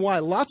reason why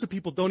lots of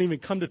people don't even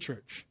come to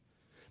church.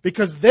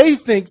 Because they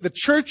think the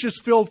church is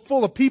filled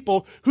full of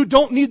people who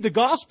don't need the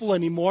gospel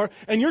anymore,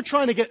 and you're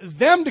trying to get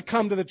them to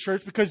come to the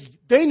church because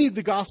they need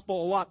the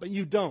gospel a lot, but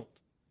you don't.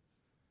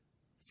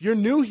 If you're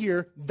new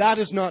here, that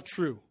is not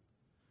true.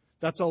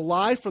 That's a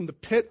lie from the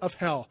pit of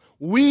hell.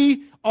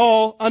 We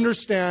all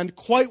understand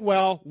quite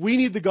well we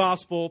need the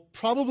gospel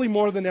probably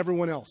more than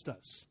everyone else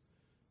does.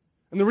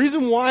 And the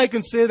reason why I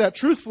can say that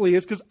truthfully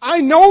is because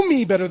I know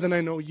me better than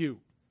I know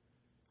you.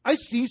 I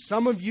see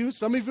some of you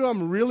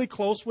I'm really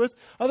close with,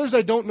 others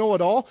I don't know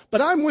at all, but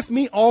I'm with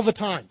me all the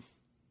time.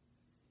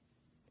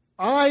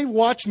 I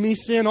watch me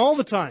sin all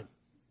the time.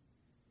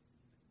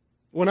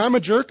 When I'm a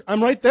jerk,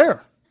 I'm right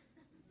there.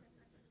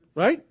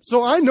 Right?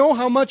 So I know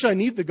how much I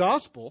need the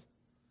gospel.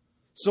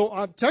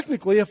 So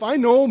technically, if I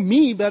know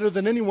me better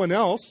than anyone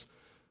else,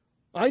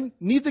 I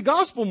need the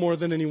gospel more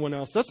than anyone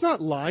else. That's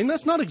not lying.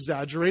 That's not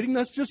exaggerating.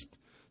 That's just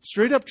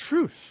straight up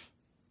truth.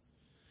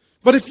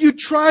 But if you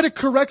try to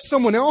correct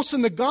someone else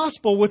in the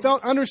gospel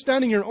without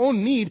understanding your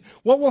own need,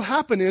 what will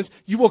happen is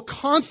you will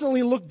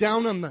constantly look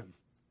down on them.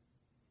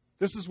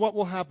 This is what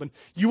will happen.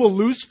 You will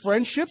lose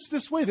friendships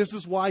this way. This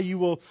is why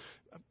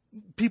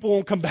people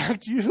won't come back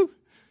to you.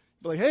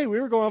 Like, hey, we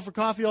were going out for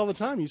coffee all the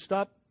time. You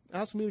stopped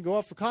asking me to go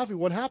out for coffee.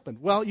 What happened?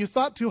 Well, you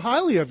thought too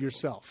highly of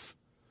yourself.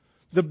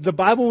 The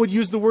Bible would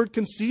use the word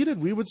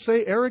conceited. We would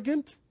say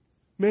arrogant,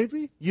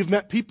 maybe. You've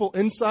met people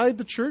inside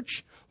the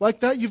church like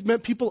that. You've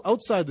met people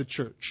outside the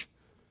church.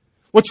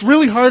 What's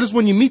really hard is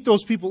when you meet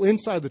those people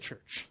inside the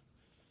church.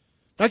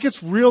 That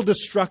gets real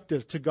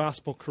destructive to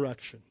gospel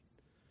correction.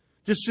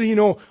 Just so you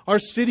know, our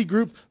city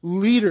group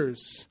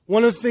leaders,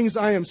 one of the things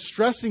I am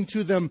stressing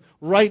to them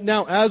right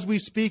now as we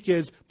speak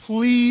is,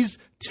 please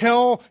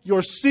tell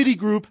your city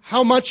group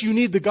how much you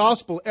need the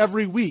gospel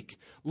every week.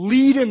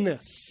 Lead in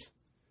this.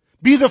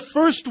 Be the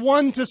first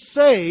one to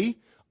say,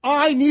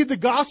 I need the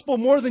gospel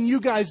more than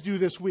you guys do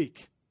this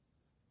week.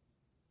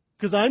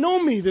 Because I know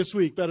me this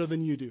week better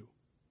than you do.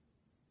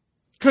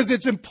 Because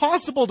it's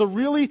impossible to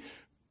really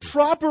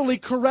properly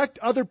correct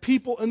other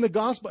people in the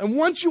gospel. And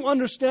once you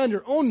understand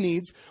your own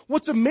needs,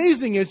 what's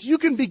amazing is you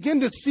can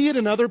begin to see it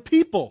in other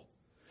people.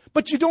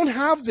 But you don't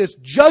have this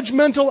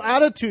judgmental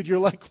attitude. You're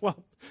like,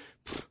 well,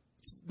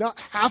 it's not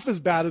half as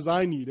bad as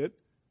I need it.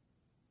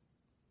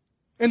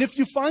 And if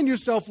you find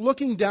yourself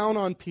looking down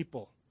on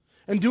people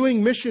and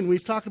doing mission,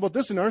 we've talked about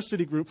this in our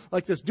city group,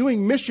 like this,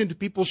 doing mission to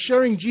people,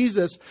 sharing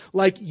Jesus,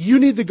 like you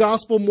need the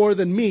gospel more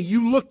than me.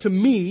 You look to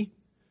me.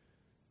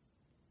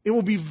 It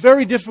will be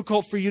very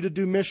difficult for you to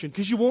do mission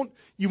because you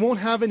won't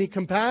have any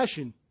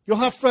compassion. You'll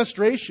have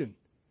frustration.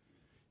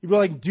 You'll be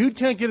like, dude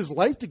can't get his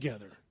life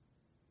together.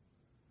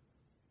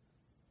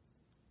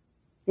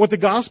 What the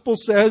gospel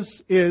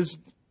says is,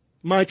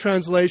 my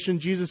translation,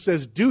 Jesus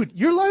says, dude,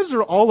 your lives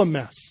are all a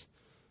mess.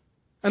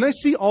 And I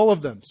see all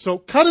of them. So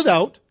cut it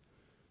out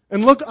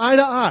and look eye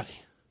to eye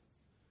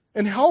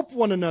and help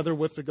one another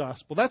with the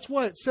gospel. That's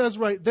why it says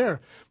right there,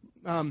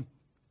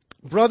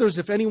 brothers,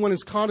 if anyone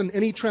is caught in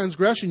any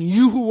transgression,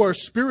 you who are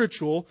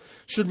spiritual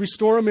should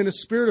restore him in a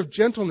spirit of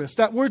gentleness.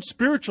 That word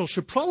spiritual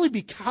should probably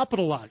be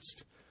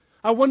capitalized.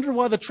 I wonder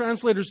why the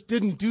translators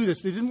didn't do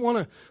this. They didn't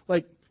want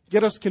to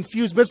get us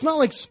confused. But it's not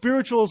like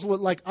spiritual is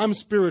like I'm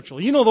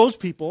spiritual. You know those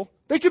people.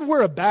 They could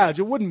wear a badge.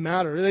 It wouldn't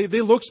matter.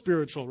 They look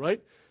spiritual,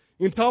 right?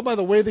 You can tell by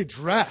the way they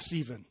dress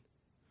even.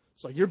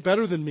 It's like, you're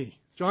better than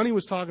me. Johnny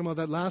was talking about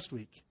that last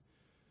week.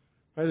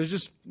 Right? There's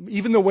just,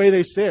 even the way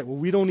they say it. Well,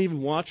 we don't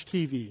even watch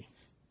TV.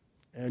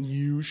 And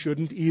you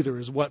shouldn't either,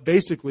 is what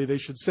basically they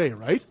should say,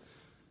 right?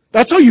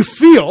 That's how you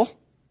feel.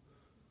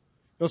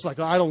 It's like,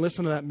 oh, I don't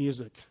listen to that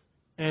music.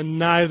 And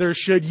neither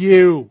should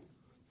you.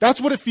 That's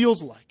what it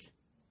feels like.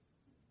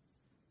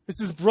 It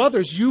says,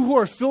 brothers, you who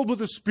are filled with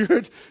the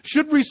Spirit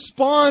should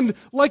respond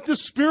like the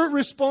Spirit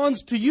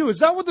responds to you. Is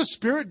that what the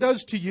Spirit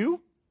does to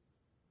you?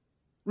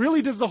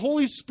 Really, does the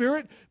Holy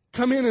Spirit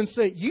come in and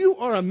say, you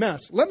are a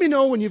mess. Let me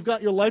know when you've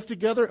got your life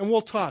together and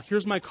we'll talk.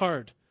 Here's my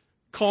card.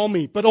 Call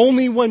me, but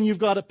only when you've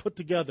got it put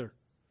together.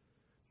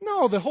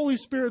 No, the Holy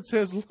Spirit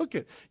says, look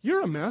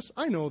you're a mess.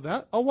 I know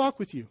that. I'll walk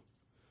with you.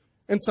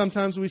 And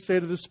sometimes we say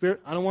to the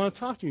Spirit, I don't want to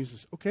talk to you. He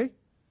says, okay,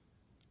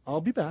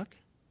 I'll be back.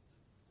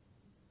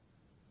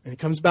 And he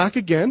comes back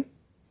again.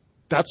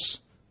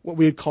 That's what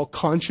we'd call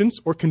conscience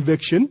or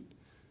conviction.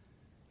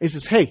 He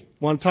says, hey,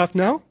 want to talk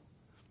now?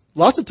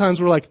 Lots of times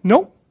we're like,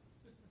 nope.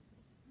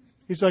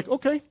 He's like,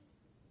 okay.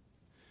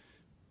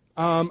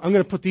 I'm going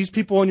to put these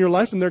people in your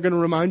life, and they're going to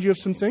remind you of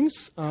some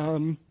things,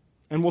 and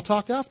we'll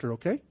talk after,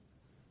 okay?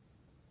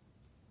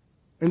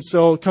 And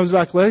so it comes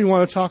back later. You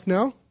want to talk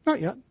now?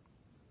 Not yet.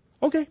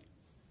 Okay.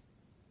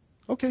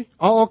 Okay.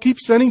 I'll keep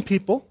sending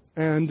people,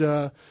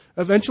 and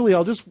eventually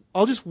I'll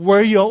just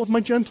wear you out with my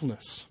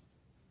gentleness.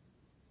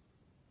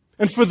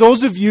 And for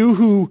those of you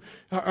who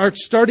are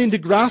starting to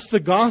grasp the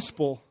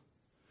gospel,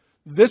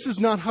 this is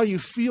not how you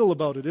feel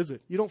about it, is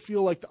it? You don't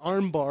feel like the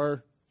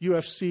armbar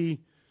UFC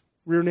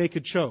rear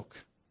naked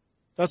choke.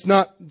 That's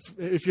not,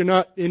 if you're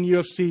not in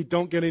UFC,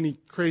 don't get any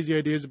crazy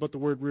ideas about the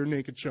word rear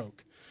naked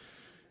choke.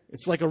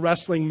 It's like a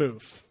wrestling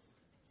move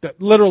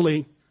that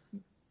literally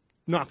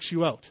knocks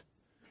you out.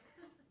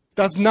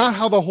 That's not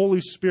how the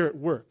Holy Spirit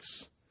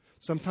works.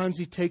 Sometimes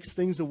he takes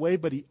things away,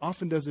 but he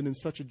often does it in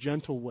such a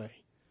gentle way.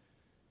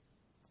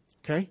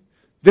 Okay?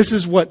 This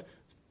is what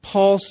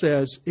Paul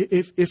says.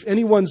 If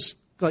anyone's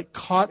like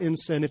caught in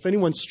sin, if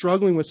anyone's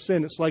struggling with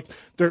sin, it's like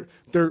they're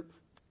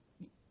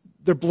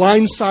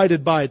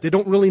blindsided by it. They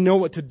don't really know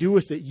what to do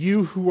with it.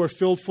 You who are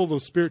filled full of the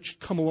Spirit should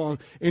come along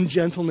in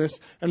gentleness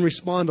and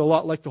respond a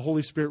lot like the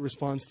Holy Spirit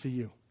responds to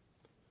you.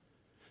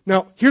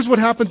 Now, here's what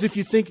happens if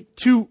you think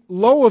too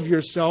low of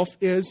yourself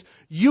is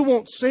you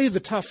won't say the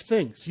tough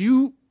things.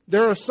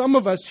 There are some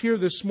of us here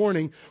this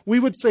morning, we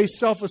would say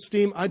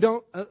self-esteem. I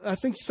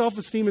think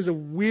self-esteem is a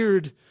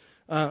weird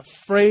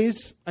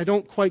phrase. I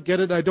don't quite get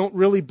it. I don't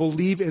really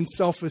believe in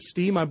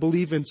self-esteem. I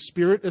believe in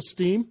spirit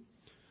esteem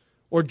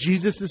or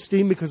Jesus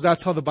esteem because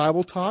that's how the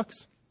Bible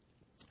talks.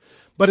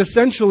 But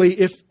essentially,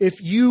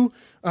 if you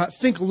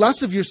think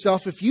less of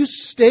yourself, if you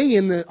stay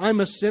in the I'm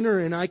a sinner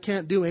and I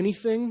can't do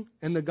anything,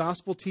 and the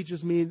gospel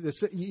teaches me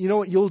this, you know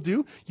what you'll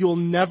do? You'll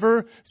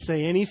never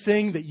say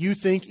anything that you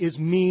think is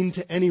mean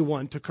to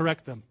anyone to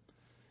correct them.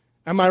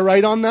 Am I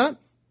right on that?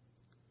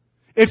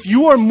 If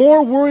you are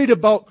more worried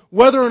about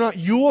whether or not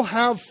you'll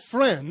have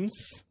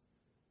friends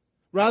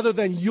rather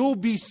than you'll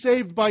be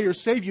saved by your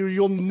Savior,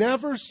 you'll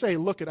never say,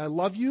 look, I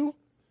love you,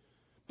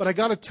 but I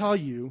got to tell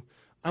you,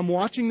 I'm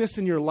watching this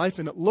in your life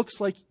and it looks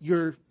like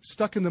you're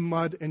stuck in the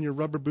mud and your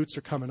rubber boots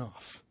are coming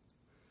off.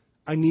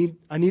 I need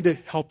to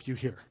help you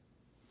here.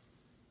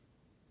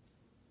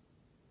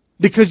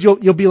 Because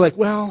you'll be like,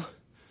 well,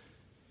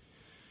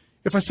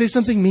 if I say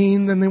something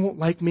mean, then they won't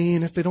like me.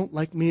 And if they don't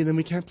like me, then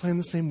we can't play on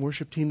the same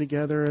worship team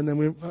together. And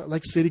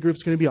then city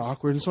group's going to be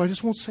awkward. And so I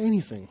just won't say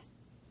anything.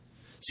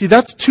 See,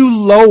 that's too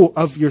low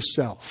of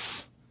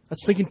yourself.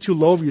 That's thinking too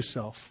low of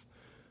yourself.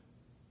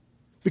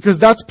 Because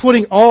that's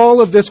putting all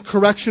of this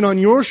correction on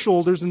your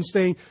shoulders and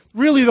saying,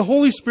 really, the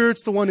Holy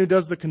Spirit's the one who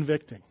does the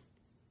convicting.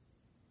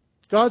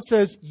 God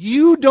says,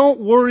 you don't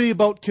worry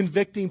about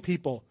convicting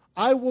people.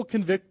 I will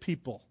convict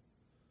people.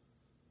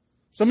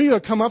 Some of you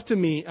have come up to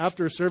me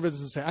after a service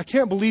and say, I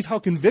can't believe how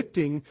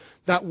convicting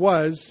that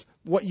was,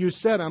 what you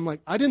said. I'm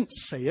like, I didn't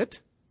say it.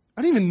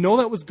 I didn't even know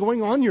that was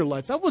going on in your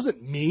life. That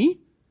wasn't me.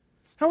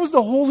 That was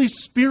the Holy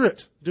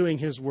Spirit doing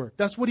His work.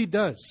 That's what He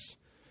does.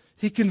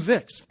 He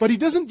convicts. But He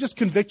doesn't just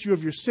convict you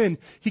of your sin.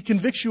 He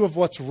convicts you of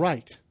what's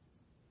right.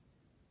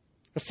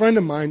 A friend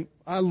of mine,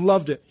 I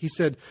loved it. He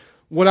said,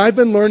 what I've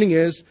been learning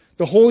is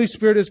the Holy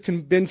Spirit has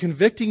been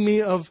convicting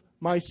me of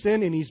my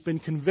sin, and He's been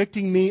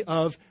convicting me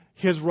of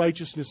His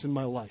righteousness in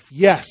my life.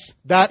 Yes,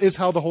 that is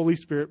how the Holy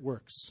Spirit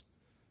works.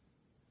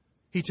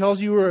 He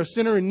tells you you're a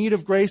sinner in need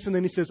of grace, and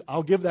then He says,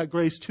 I'll give that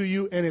grace to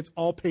you, and it's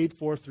all paid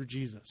for through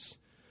Jesus.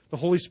 The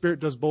Holy Spirit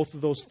does both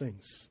of those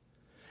things.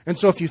 And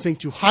so if you think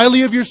too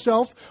highly of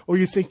yourself, or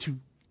you think too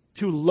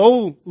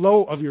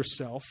low of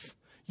yourself,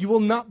 you will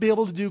not be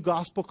able to do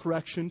gospel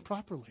correction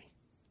properly.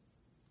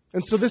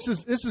 And so this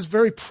is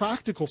very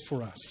practical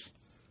for us.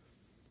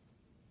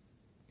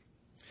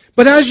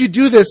 But as you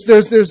do this,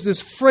 there's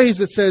this phrase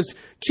that says,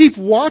 keep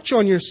watch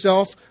on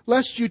yourself,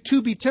 lest you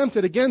too be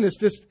tempted. Again, this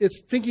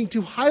is thinking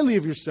too highly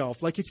of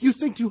yourself. Like if you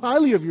think too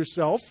highly of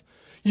yourself,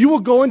 you will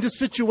go into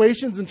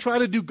situations and try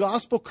to do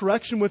gospel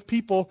correction with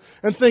people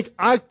and think,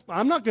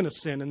 I'm not going to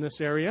sin in this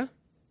area.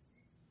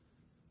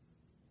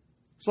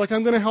 It's like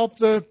I'm going to help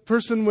the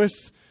person with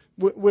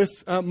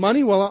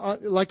money. Well,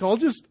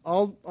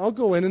 I'll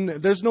go in and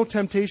there's no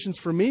temptations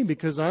for me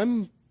because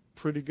I'm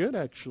pretty good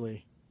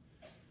actually.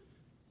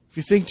 If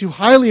you think too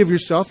highly of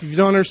yourself, if you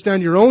don't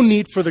understand your own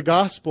need for the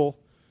gospel,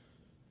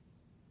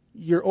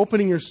 you're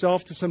opening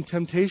yourself to some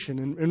temptation.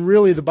 And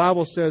really, the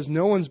Bible says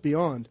no one's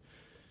beyond.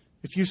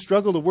 If you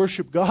struggle to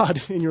worship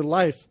God in your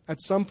life,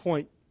 at some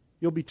point,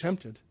 you'll be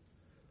tempted.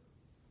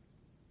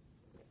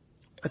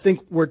 I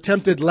think we're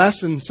tempted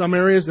less in some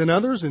areas than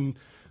others, and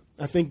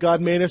I think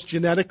God made us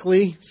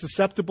genetically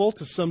susceptible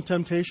to some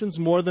temptations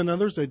more than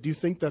others. I do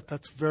think that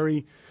that's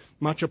very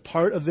much a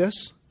part of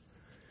this.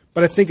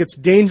 But I think it's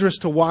dangerous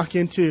to walk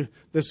into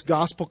this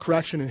gospel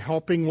correction and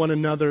helping one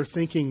another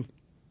thinking,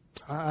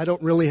 I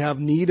don't really have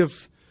need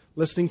of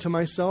listening to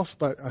myself,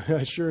 but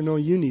I sure know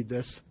you need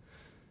this.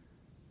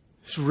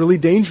 It's really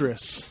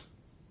dangerous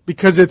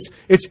because it's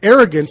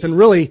arrogance. And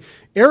really,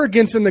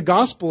 arrogance in the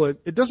gospel,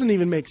 it doesn't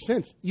even make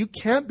sense. You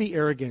can't be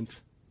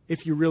arrogant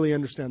if you really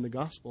understand the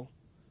gospel.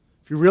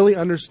 If you really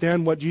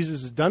understand what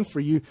Jesus has done for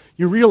you,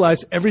 you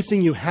realize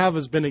everything you have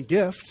has been a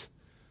gift.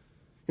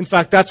 In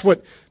fact, that's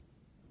what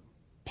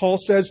Paul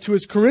says to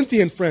his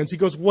Corinthian friends. He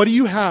goes, what do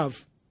you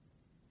have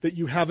that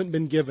you haven't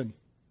been given?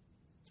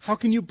 How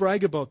can you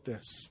brag about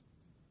this?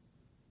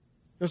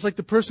 It's like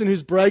the person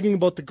who's bragging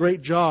about the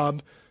great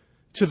job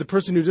to the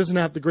person who doesn't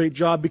have the great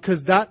job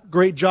because that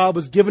great job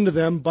was given to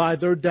them by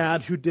their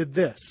dad who did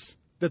this,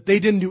 that they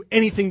didn't do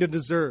anything to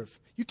deserve.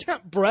 You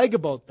can't brag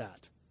about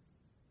that.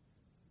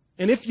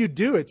 And if you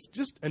do, it's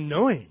just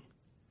annoying.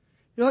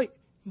 You're like,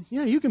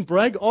 yeah, you can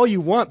brag all you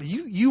want, but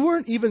you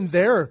weren't even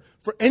there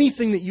for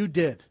anything that you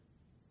did.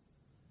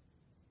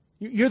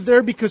 You're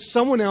there because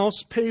someone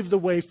else paved the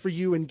way for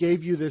you and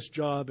gave you this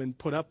job and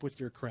put up with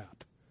your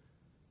crap.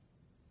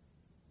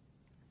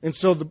 And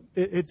so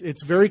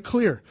it's very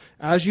clear.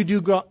 As you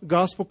do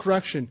gospel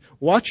correction,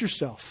 watch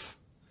yourself.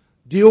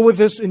 Deal with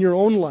this in your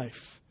own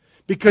life.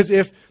 Because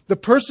if the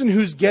person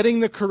who's getting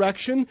the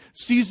correction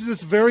sees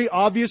this very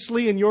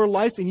obviously in your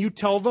life and you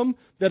tell them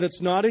that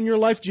it's not in your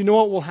life, do you know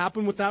what will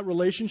happen with that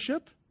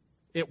relationship?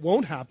 It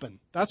won't happen.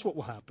 That's what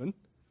will happen.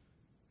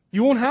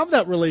 You won't have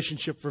that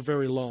relationship for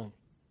very long.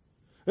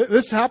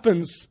 This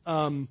happens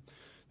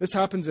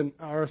in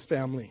our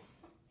family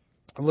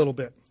a little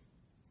bit.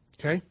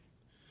 Okay?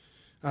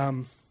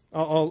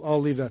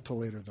 I'll leave that till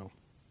later,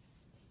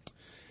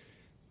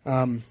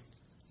 though.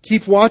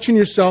 Keep watching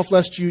yourself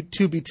lest you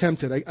too be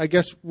tempted. I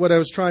guess what I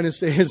was trying to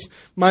say is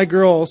my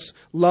girls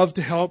love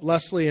to help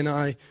Leslie and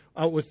I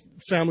out with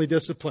family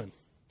discipline.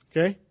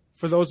 Okay?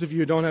 For those of you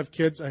who don't have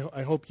kids,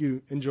 I hope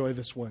you enjoy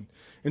this one.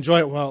 Enjoy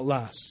it while it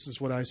lasts, is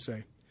what I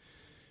say.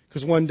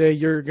 Because one day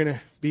you're going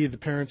to be the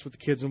parents with the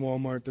kids in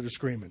Walmart that are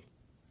screaming.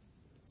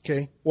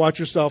 Okay? Watch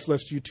yourself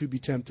lest you too be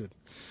tempted.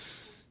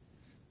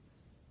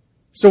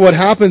 So what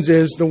happens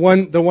is the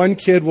one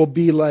kid will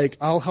be like,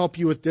 I'll help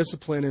you with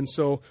discipline. And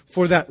so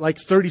for that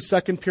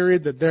 30-second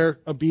period that they're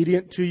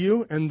obedient to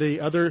you and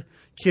the other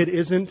kid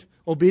isn't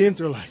obedient,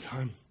 they're like,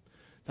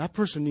 that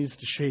person needs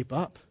to shape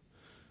up.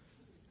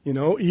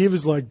 Eve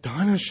is like,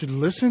 Donna should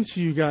listen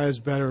to you guys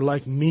better,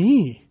 like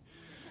me.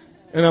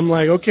 And I'm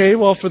like, okay,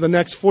 well, for the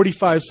next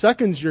 45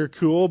 seconds, you're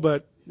cool,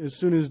 but as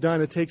soon as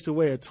Donna takes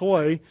away a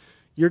toy,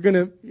 you're going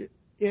to...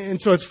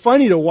 And so it's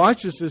funny to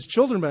watch this as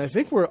children, but I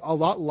think we're a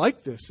lot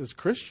like this as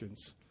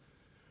Christians.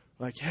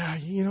 Like, yeah,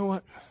 you know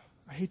what?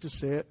 I hate to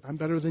say it. I'm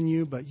better than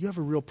you, but you have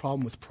a real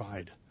problem with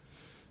pride.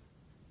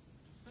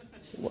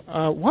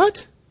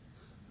 What?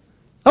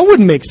 That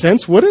wouldn't make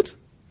sense, would it?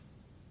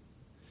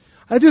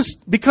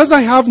 Because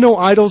I have no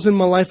idols in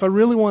my life, I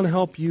really want to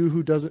help you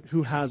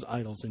who has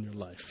idols in your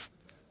life.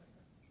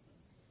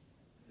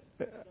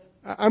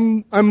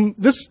 I'm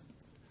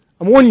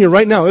warning you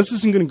right now, this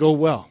isn't going to go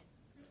well.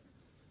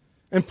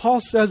 And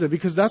Paul says it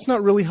because that's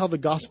not really how the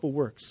gospel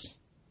works.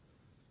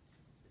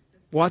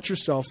 Watch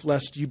yourself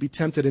lest you be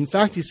tempted. In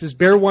fact, he says,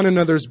 bear one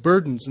another's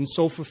burdens and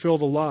so fulfill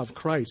the law of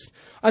Christ.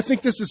 I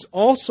think this is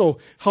also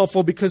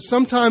helpful because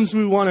sometimes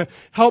we want to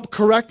help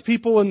correct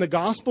people in the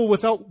gospel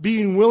without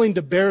being willing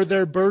to bear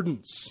their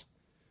burdens.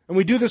 And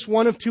we do this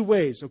one of two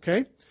ways,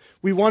 okay?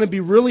 We want to be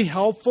really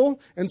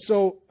helpful. And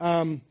so,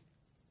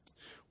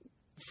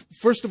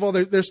 first of all,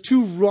 there's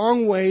two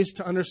wrong ways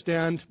to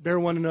understand bear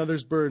one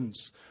another's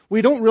burdens.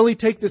 We don't really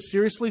take this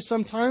seriously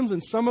sometimes,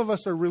 and some of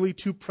us are really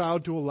too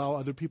proud to allow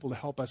other people to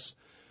help us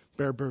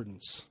bear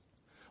burdens.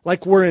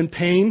 Like we're in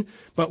pain,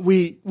 but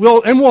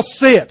we'll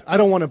say it, I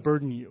don't want to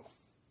burden you.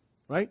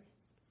 Right?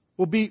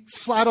 We'll be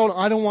flat out,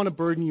 I don't want to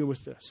burden you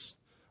with this.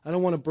 I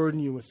don't want to burden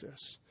you with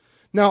this.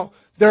 Now,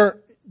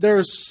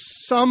 there's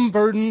some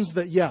burdens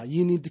that,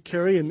 you need to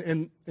carry,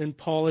 and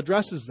Paul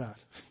addresses that.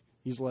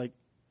 He's like,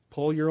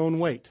 pull your own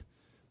weight.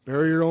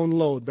 Bear your own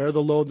load. Bear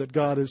the load that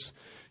God has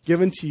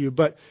given to you.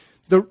 But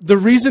the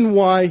reason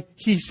why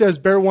he says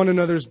bear one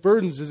another's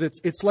burdens is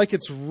it's like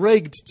it's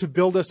rigged to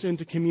build us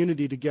into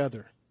community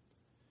together.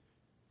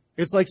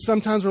 It's like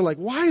sometimes we're like,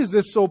 why is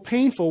this so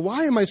painful?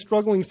 Why am I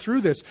struggling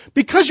through this?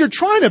 Because you're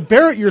trying to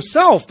bear it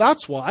yourself,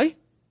 that's why.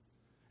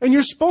 And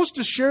you're supposed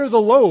to share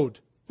the load.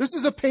 This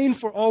is a pain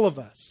for all of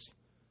us.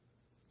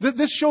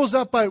 This shows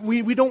up by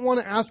we don't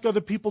want to ask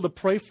other people to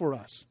pray for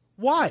us.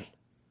 Why?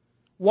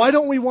 Why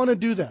don't we want to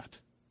do that?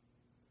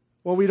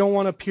 Well, we don't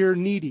want to appear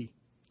needy.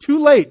 Too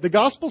late. The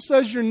gospel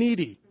says you're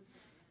needy.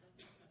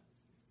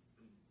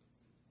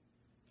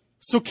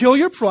 So kill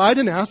your pride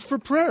and ask for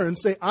prayer and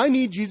say, I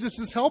need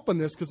Jesus' help in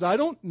this because I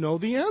don't know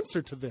the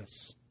answer to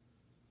this.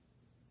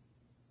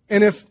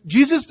 And if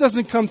Jesus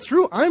doesn't come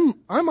through, I'm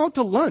out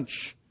to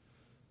lunch.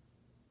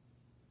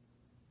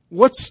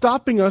 What's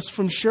stopping us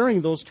from sharing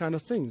those kind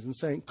of things and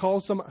saying,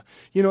 call some,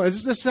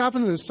 this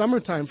happened in the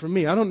summertime for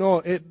me. I don't know.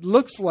 It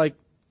looks like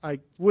I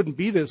wouldn't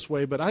be this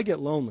way, but I get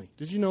lonely.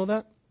 Did you know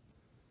that?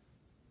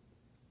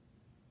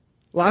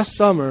 Last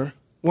summer,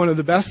 one of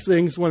the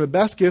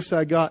best gifts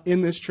I got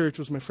in this church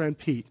was my friend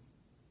Pete.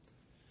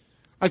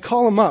 I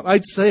call him up.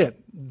 I'd say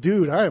it.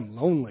 Dude, I am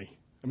lonely.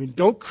 I mean,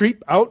 don't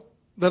creep out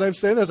that I'm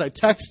saying this. I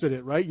texted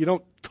it, right? You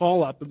don't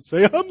call up and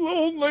say, I'm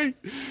lonely.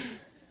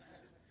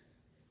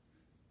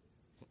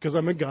 Because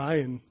I'm a guy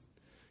and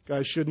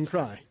guys shouldn't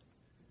cry.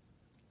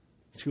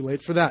 Too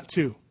late for that,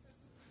 too.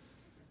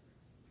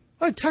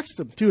 I text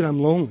him, dude, I'm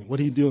lonely. What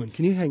are you doing?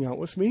 Can you hang out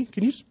with me?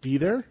 Can you just be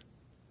there?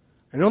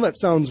 I know that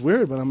sounds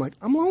weird, but I'm like,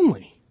 I'm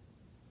lonely.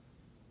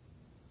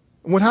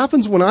 And what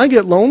happens when I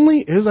get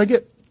lonely is I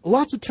get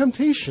lots of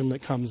temptation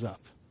that comes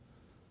up.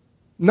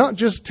 Not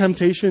just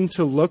temptation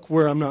to look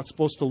where I'm not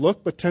supposed to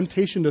look, but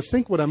temptation to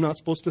think what I'm not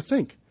supposed to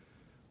think.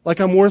 Like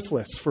I'm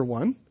worthless, for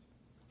one.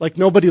 Like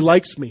nobody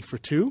likes me, for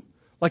two.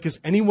 Like, has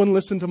anyone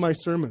listened to my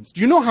sermons? Do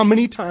you know how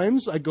many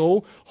times I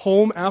go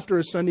home after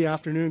a Sunday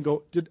afternoon and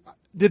go,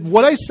 did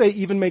what I say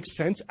even make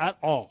sense at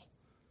all?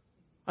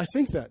 I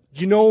think that.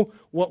 Do you know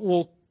what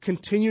will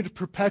continue to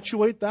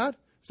perpetuate that?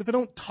 Is if I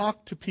don't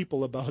talk to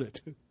people about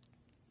it.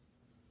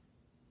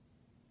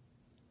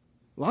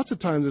 Lots of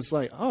times it's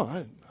like,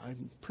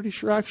 I'm pretty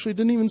sure I actually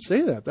didn't even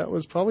say that. That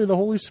was probably the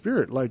Holy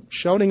Spirit, like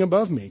shouting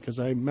above me because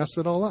I messed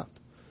it all up.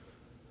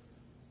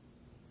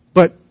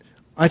 But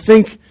I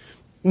think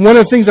one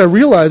of the things I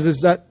realize is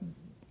that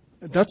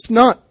that's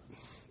not,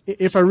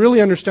 if I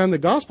really understand the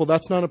gospel,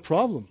 that's not a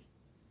problem.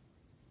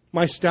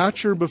 My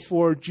stature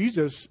before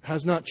Jesus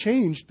has not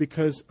changed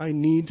because I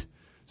need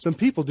some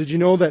people. Did you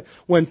know that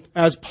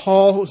as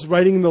Paul was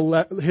writing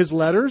his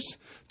letters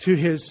to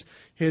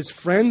his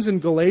friends in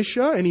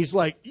Galatia, and he's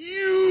like,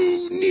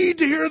 you need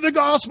to hear the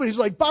gospel. He's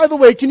like, by the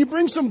way, can you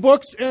bring some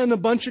books and a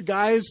bunch of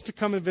guys to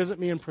come and visit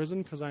me in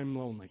prison because I'm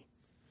lonely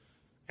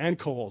and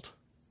cold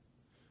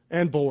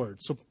and bored.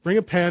 So bring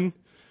a pen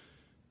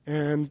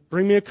and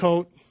bring me a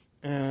coat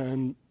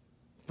and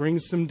bring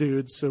some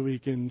dudes so we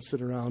can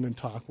sit around and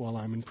talk while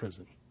I'm in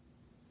prison.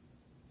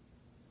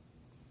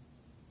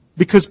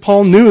 Because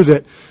Paul knew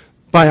that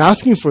by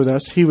asking for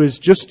this, he was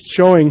just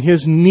showing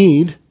his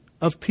need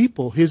of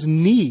people, his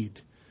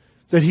need.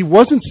 That he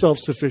wasn't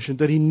self-sufficient,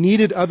 that he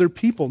needed other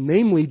people,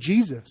 namely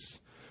Jesus.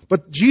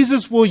 But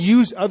Jesus will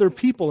use other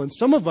people, and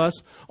some of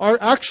us are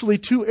actually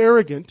too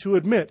arrogant to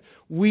admit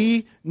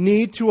we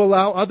need to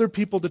allow other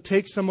people to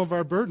take some of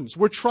our burdens.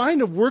 We're trying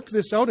to work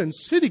this out in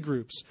city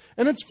groups,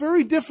 and it's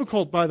very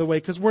difficult, by the way,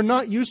 because we're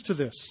not used to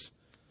this.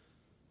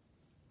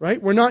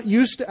 Right? We're not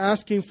used to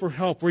asking for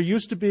help. We're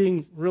used to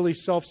being really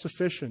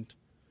self-sufficient.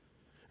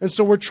 And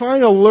so we're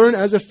trying to learn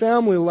as a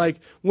family, like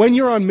when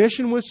you're on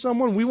mission with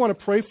someone, we want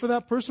to pray for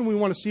that person. We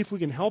want to see if we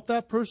can help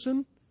that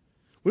person.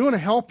 We want to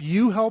help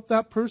you help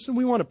that person.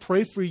 We want to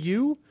pray for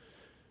you.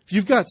 If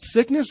you've got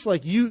sickness,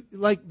 like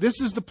this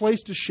is the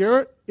place to share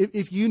it.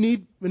 If you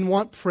need and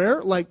want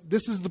prayer,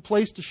 this is the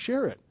place to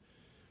share it.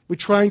 We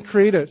try and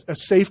create a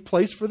safe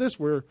place for this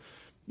where,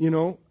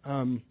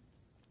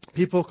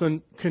 people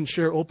can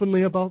share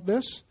openly about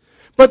this.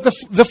 But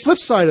the flip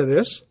side of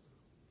this,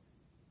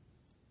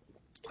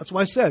 that's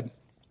why I said,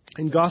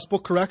 in gospel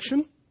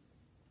correction,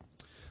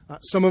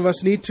 some of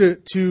us need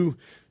to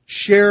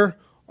share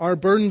our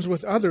burdens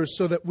with others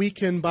so that we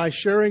can, by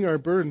sharing our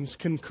burdens,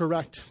 can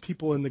correct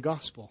people in the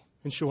gospel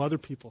and show other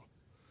people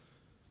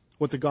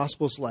what the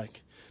gospel's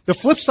like. The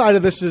flip side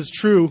of this is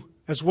true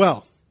as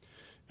well.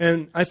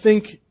 And I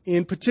think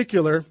in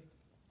particular,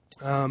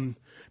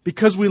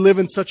 because we live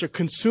in such a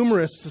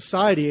consumerist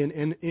society,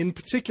 and in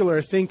particular,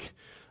 I think,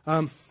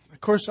 of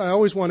course, I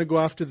always want to go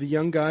after the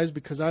young guys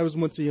because I was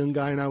once a young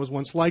guy and I was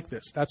once like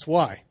this. That's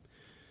why.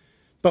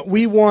 But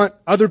we want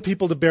other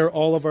people to bear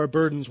all of our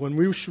burdens when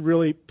we should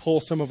really pull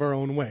some of our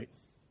own weight.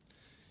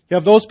 You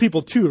have those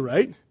people too,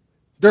 right?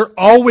 They're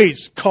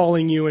always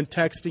calling you and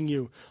texting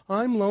you.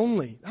 I'm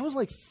lonely. That was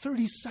like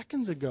 30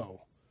 seconds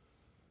ago.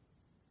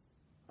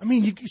 I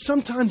mean,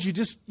 sometimes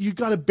you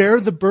got to bear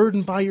the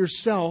burden by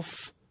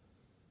yourself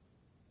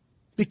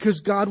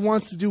because God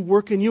wants to do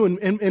work in you.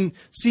 And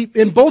see,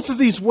 in both of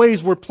these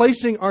ways, we're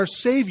placing our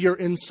Savior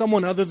in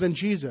someone other than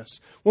Jesus.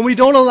 When we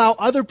don't allow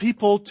other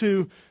people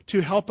to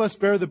help us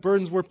bear the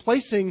burdens, we're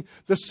placing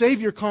the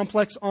Savior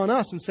complex on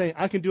us and saying,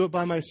 I can do it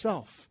by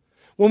myself.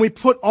 When we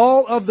put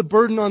all of the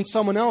burden on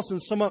someone else, and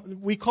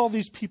we call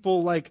these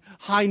people like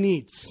high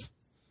needs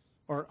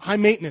or high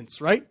maintenance,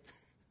 right?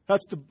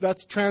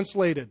 That's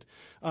translated.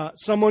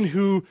 Someone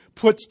who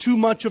puts too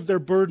much of their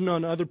burden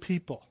on other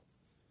people.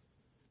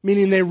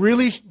 Meaning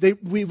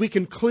we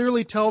can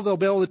clearly tell they'll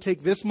be able to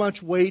take this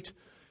much weight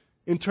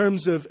in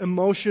terms of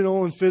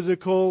emotional and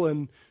physical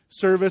and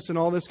service and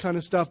all this kind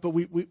of stuff, but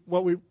we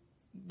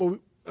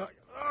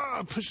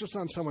push this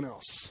on someone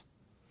else.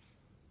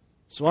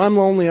 So I'm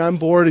lonely, I'm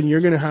bored, and you're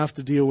going to have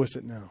to deal with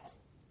it now.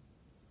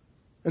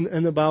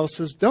 And the Bible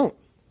says, don't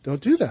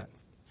do that.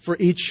 For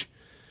each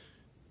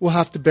will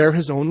have to bear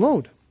his own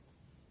load.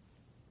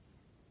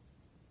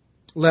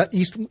 Let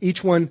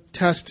each one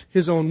test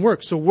his own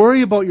work. So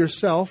worry about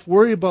yourself.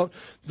 Worry about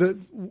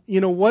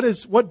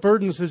what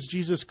burdens has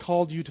Jesus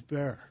called you to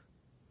bear?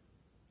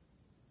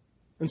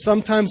 And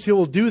sometimes he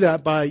will do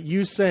that by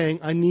you saying,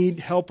 I need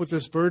help with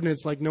this burden.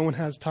 It's like no one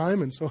has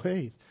time. And so,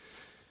 hey,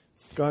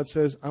 God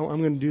says, I'm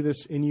going to do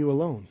this in you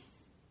alone.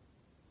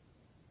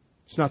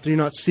 It's not that you're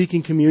not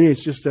seeking community.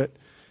 It's just that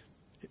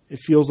it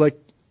feels like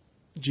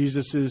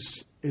Jesus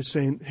is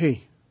saying,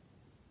 hey,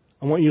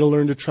 I want you to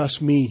learn to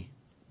trust me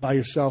by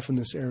yourself in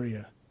this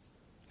area.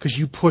 Because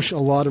you push a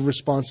lot of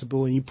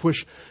responsibility. You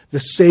push the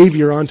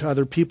Savior onto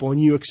other people, and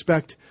you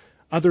expect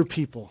other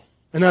people.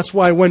 And that's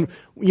why when,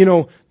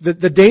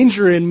 the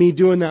danger in me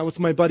doing that with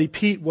my buddy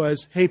Pete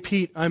was, hey,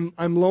 Pete, I'm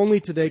lonely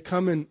today.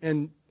 Come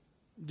and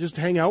just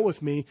hang out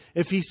with me.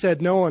 If he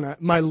said no, and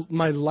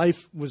my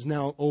life was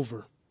now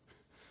over.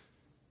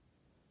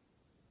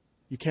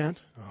 You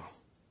can't? Oh,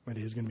 my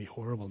day is going to be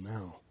horrible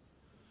now.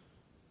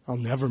 I'll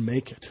never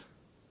make it.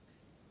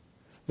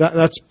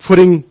 That's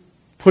putting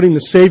the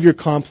Savior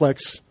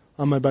complex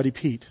on my buddy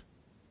Pete.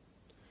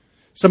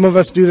 Some of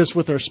us do this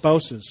with our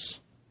spouses.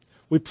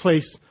 We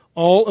place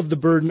all of the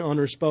burden on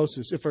our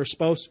spouses. If our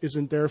spouse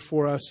isn't there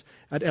for us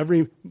at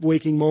every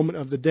waking moment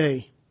of the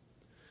day,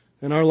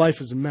 then our life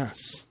is a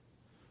mess.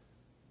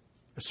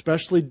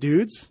 Especially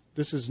dudes,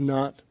 this is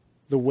not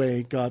the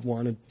way God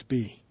wanted it to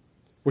be.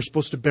 We're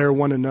supposed to bear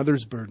one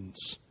another's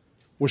burdens.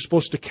 We're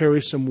supposed to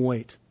carry some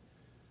weight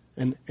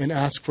and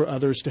ask for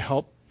others to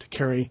help to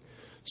carry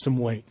some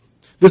weight.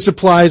 This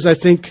applies, I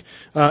think,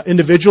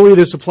 individually.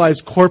 This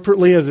applies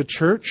corporately as a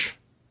church.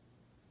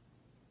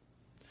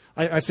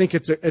 I think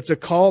it's a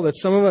call that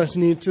some of us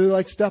need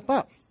to step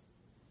up.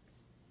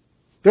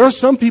 There are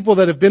some people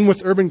that have been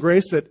with Urban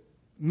Grace that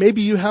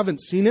maybe you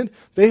haven't seen it.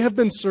 They have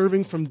been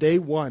serving from day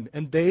one,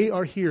 and they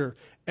are here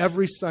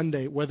every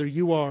Sunday, whether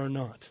you are or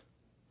not.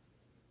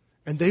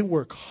 And they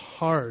work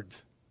hard.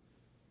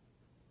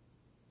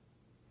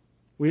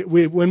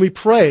 When we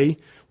pray,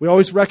 we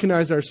always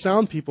recognize our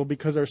sound people,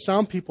 because our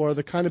sound people are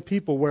the kind of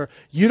people where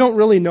you don't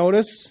really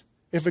notice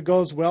if it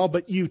goes well,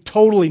 but you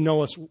totally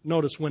notice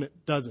when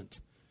it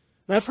doesn't.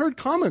 And I've heard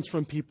comments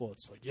from people.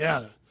 It's like,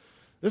 yeah,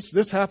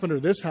 this happened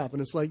or this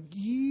happened. It's like,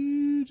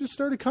 you just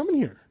started coming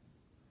here.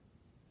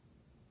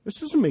 This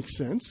doesn't make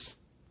sense.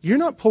 You're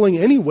not pulling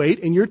any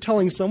weight, and you're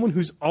telling someone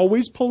who's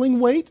always pulling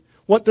weight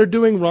what they're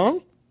doing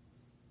wrong?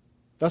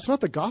 That's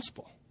not the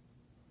gospel.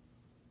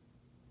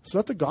 It's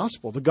not the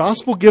gospel. The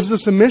gospel gives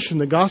us a mission.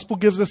 The gospel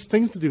gives us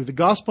things to do. The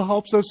gospel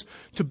helps us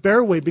to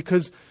bear weight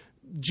because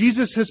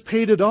Jesus has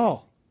paid it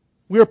all.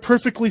 We are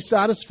perfectly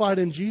satisfied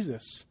in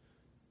Jesus.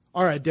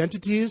 Our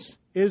identity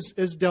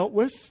is dealt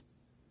with.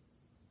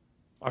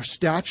 Our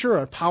stature,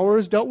 our power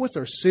is dealt with.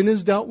 Our sin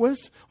is dealt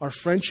with. Our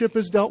friendship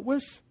is dealt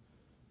with.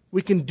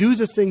 We can do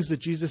the things that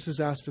Jesus has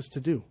asked us to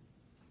do.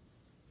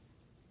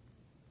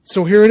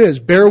 So here it is.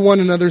 Bear one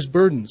another's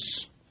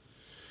burdens.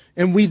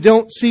 And we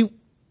don't see...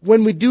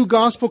 When we do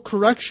gospel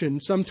correction,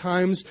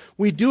 sometimes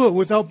we do it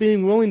without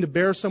being willing to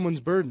bear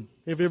someone's burden.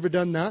 Have you ever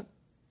done that?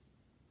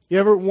 You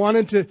ever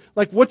wanted to,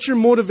 what's your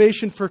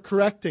motivation for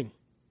correcting?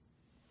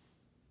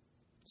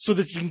 So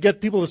that you can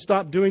get people to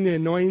stop doing the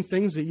annoying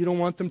things that you don't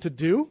want them to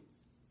do?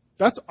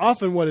 That's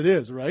often what it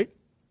is, right?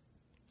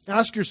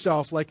 Ask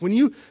yourself, when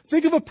you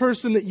think of a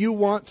person that you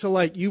want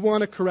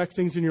to correct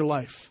things in your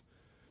life.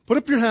 Put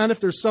up your hand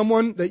if there's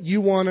someone that you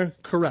want to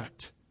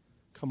correct.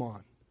 Come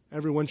on.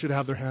 Everyone should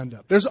have their hand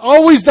up. There's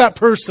always that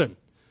person.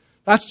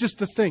 That's just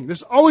the thing.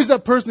 There's always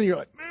that person that you're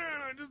like,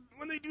 man,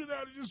 when they do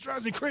that, it just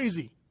drives me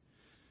crazy.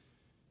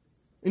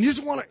 And you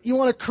want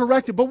to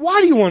correct it. But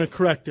why do you want to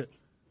correct it?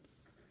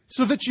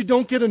 So that you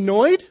don't get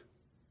annoyed?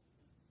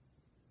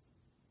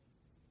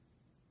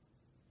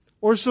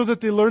 Or so that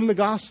they learn the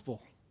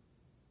gospel?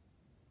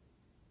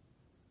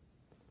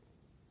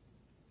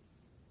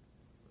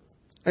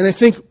 And I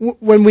think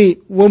when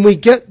we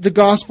get the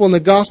gospel and the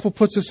gospel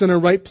puts us in a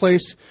right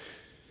place,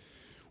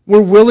 we're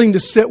willing to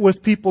sit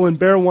with people and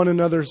bear one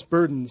another's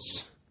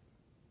burdens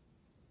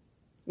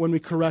when we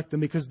correct them,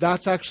 because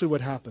that's actually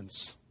what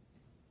happens.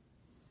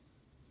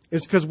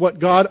 It's because what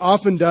God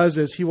often does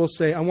is He will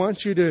say, I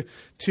want you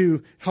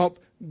to help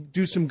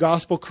do some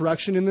gospel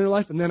correction in their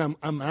life, and then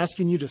I'm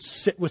asking you to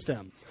sit with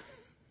them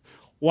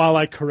while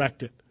I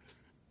correct it.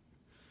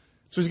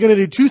 So He's going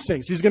to do two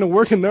things. He's going to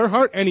work in their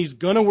heart, and He's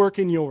going to work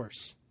in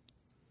yours.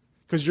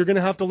 Because you're going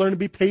to have to learn to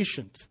be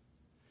patient.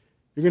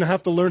 You're going to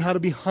have to learn how to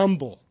be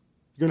humble.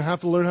 You're going to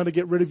have to learn how to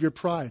get rid of your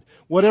pride.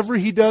 Whatever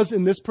He does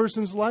in this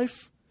person's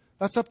life,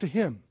 that's up to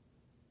Him.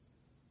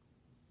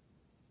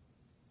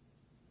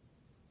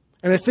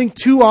 And I think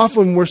too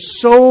often we're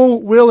so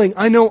willing.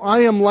 I know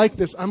I am like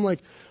this. I'm like,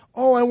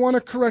 oh, I want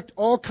to correct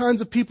all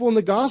kinds of people in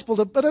the gospel,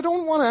 but I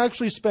don't want to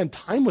actually spend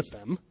time with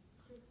them.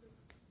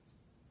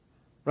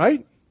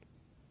 Right?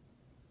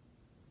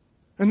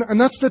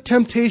 And that's the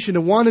temptation,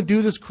 to want to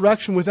do this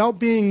correction without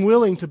being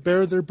willing to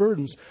bear their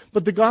burdens.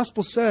 But the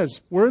gospel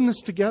says, we're in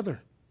this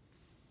together.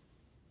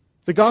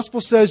 The gospel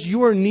says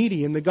you are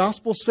needy, and the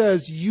gospel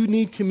says you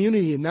need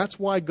community, and that's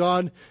why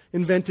God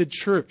invented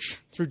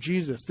church through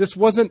Jesus. This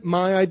wasn't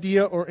my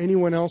idea or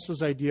anyone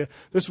else's idea.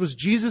 This was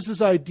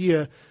Jesus'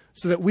 idea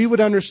so that we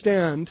would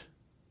understand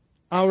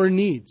our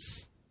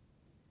needs.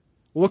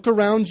 Look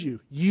around you.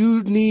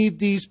 You need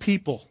these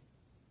people.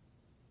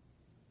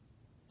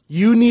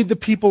 You need the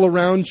people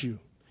around you.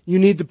 You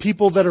need the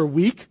people that are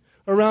weak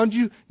around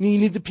you, and you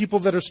need the people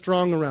that are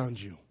strong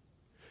around you.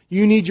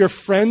 You need your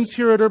friends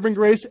here at Urban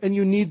Grace, and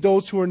you need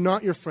those who are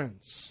not your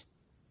friends.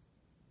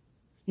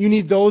 You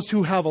need those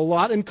who have a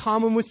lot in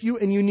common with you,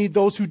 and you need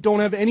those who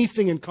don't have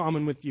anything in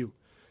common with you.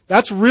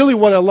 That's really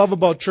what I love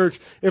about church.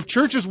 If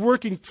church is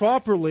working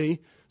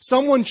properly,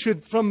 someone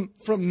should,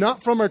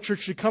 not from our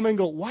church, should come and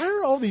go, why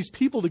are all these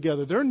people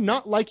together? They're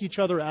not like each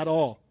other at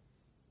all.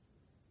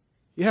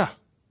 Yeah.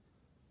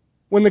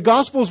 When the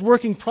gospel is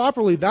working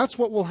properly, that's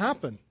what will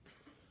happen.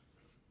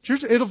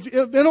 Church, it'll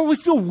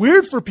feel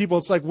weird for people.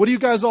 It's like, what do you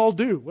guys all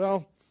do?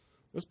 Well,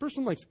 this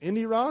person likes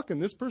indie rock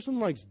and this person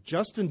likes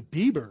Justin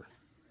Bieber.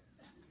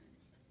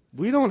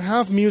 We don't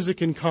have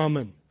music in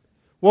common.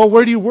 Well,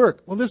 where do you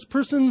work? Well, this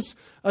person's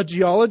a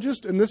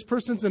geologist and this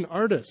person's an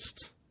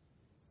artist.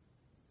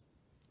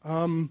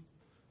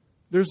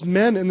 There's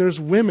men and there's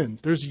women.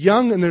 There's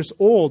young and there's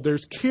old.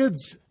 There's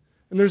kids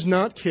and there's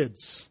not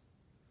kids.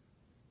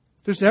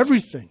 There's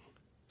everything.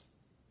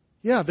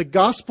 Yeah, the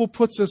gospel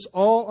puts us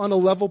all on a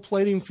level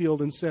playing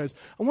field and says,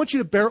 I want you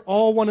to bear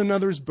all one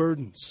another's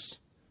burdens.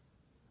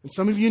 And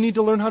some of you need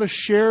to learn how to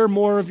share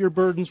more of your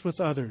burdens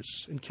with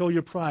others and kill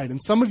your pride. And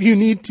some of you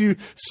need to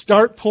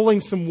start pulling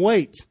some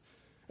weight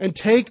and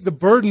take the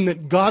burden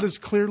that God has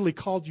clearly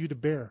called you to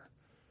bear.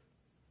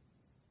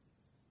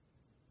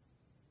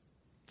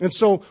 And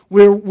so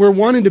we're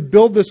wanting to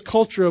build this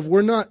culture of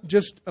we're not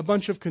just a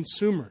bunch of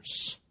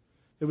consumers.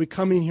 That we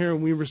come in here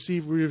and we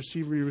receive.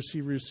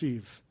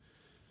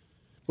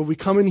 But we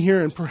come in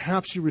here and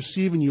perhaps you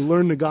receive and you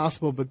learn the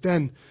gospel, but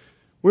then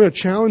we're going to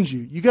challenge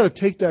you. You got to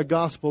take that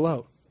gospel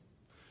out.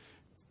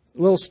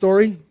 A little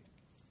story.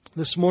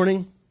 This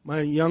morning,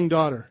 my young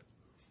daughter,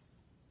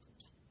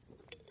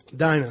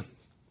 Dinah,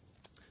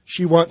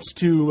 she wants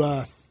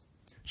to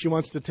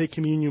take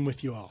communion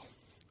with you all.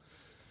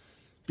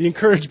 Be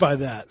encouraged by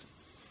that.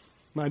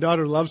 My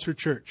daughter loves her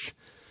church,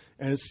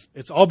 and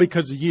it's all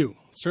because of you.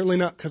 Certainly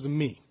not because of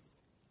me.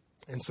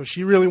 And so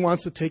she really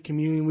wants to take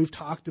communion. We've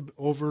talked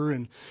over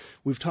and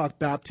we've talked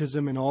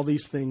baptism and all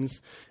these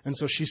things. And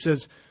so she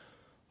says,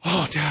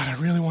 oh, Dad,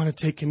 I really want to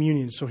take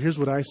communion. So here's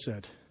what I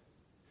said.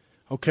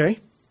 Okay,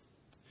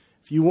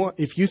 if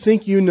If you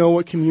think you know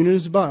what communion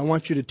is about, I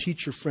want you to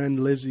teach your friend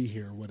Lizzie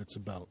here what it's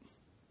about.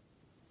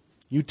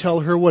 You tell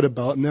her what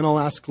about, and then I'll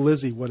ask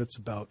Lizzie what it's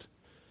about.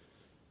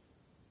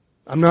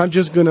 I'm not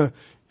just going to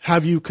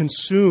have you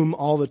consume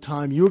all the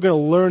time. You're going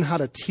to learn how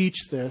to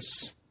teach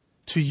this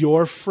to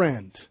your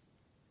friend.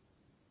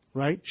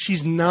 Right?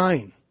 She's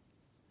 9.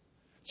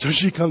 So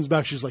she comes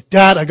back. She's like,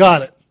 Dad, I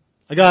got it.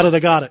 I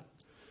got it.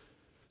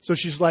 So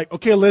she's like,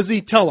 okay,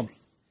 Lizzie, tell him.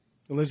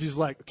 And Lizzie's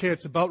like, okay,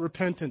 it's about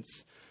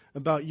repentance.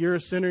 About you're a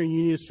sinner and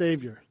you need a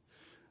Savior.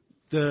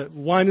 The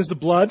wine is the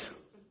blood.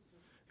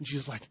 And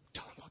she's like,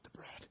 tell him about the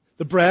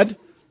bread.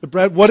 The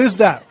bread, what is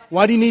that?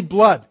 Why do you need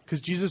blood?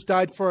 Because Jesus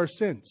died for our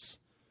sins.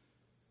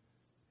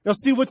 Now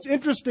see, what's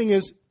interesting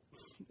is,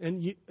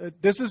 and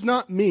this is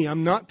not me,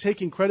 I'm not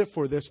taking credit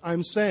for this,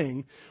 I'm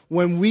saying,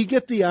 when we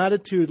get the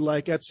attitude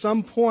like at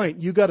some point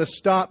you got to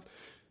stop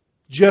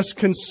just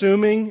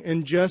consuming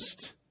and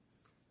just,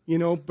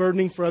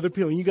 burdening for other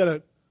people. You got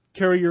to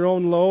carry your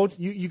own load.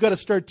 You got to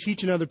start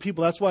teaching other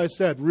people. That's why I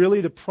said,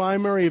 really, the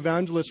primary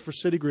evangelist for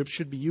city groups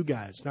should be you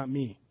guys, not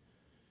me.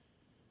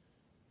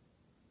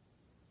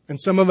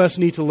 And some of us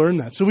need to learn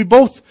that. So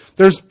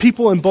there's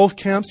people in both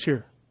camps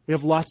here. We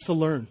have lots to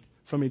learn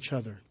from each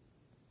other.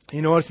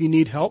 You know what? If you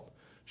need help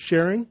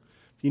sharing,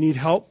 if you need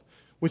help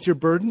with your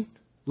burden,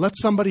 let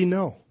somebody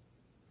know.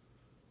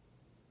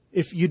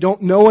 If you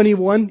don't know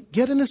anyone,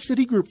 get in a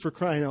city group, for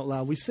crying out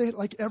loud. We say it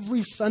like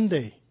every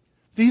Sunday.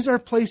 These are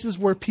places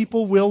where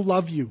people will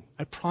love you.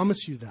 I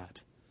promise you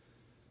that.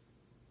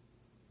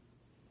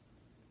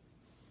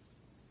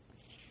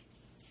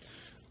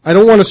 I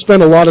don't want to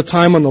spend a lot of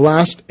time on the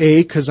last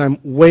A because I'm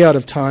way out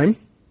of time.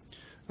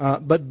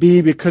 But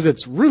B, because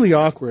it's really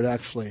awkward,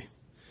 actually.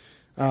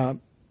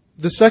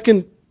 The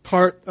second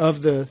part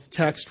of the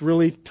text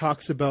really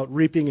talks about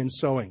reaping and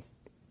sowing.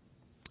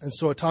 And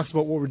so it talks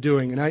about what we're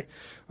doing. And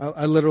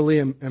I literally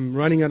am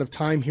running out of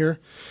time here.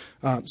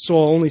 So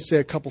I'll only say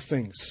a couple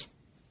things.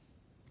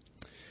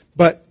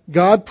 But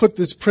God put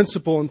this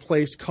principle in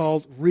place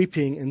called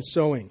reaping and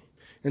sowing.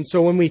 And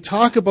so when we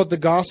talk about the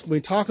gospel, we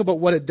talk about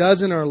what it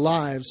does in our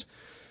lives,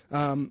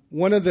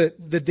 one of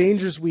the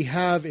dangers we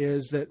have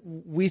is that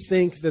we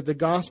think that the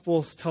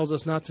gospel tells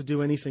us not to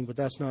do anything, but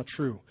that's not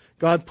true.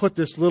 God put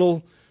this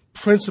little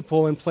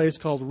principle in place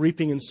called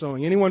reaping and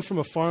sowing. Anyone from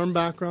a farm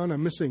background?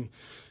 I'm missing.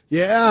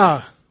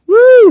 Yeah.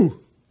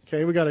 Woo!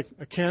 Okay, we got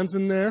a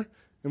Kansan there.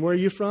 And where are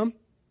you from?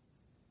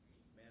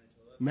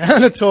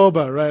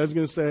 Manitoba, right. I was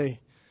going to say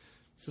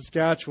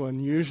Saskatchewan.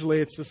 Usually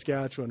it's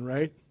Saskatchewan,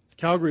 right?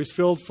 Calgary is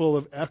filled full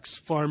of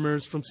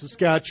ex-farmers from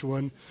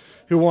Saskatchewan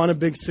who want a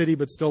big city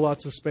but still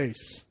lots of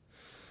space.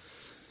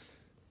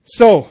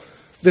 So,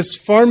 this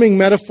farming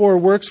metaphor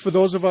works for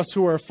those of us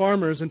who are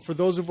farmers, and for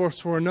those of us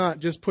who are not,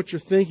 just put your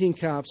thinking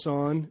caps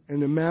on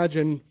and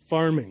imagine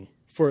farming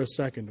for a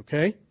second,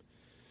 okay?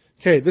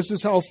 Okay, this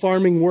is how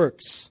farming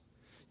works.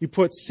 You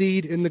put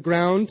seed in the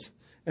ground,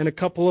 and a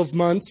couple of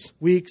months,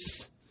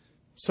 weeks,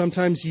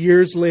 sometimes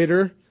years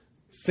later,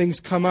 things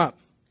come up.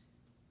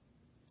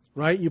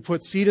 Right? You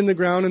put seed in the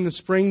ground in the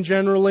spring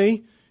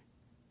generally.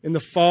 In the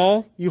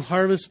fall, you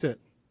harvest it.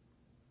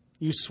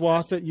 You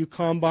swath it, you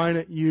combine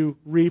it, you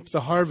reap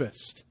the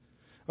harvest.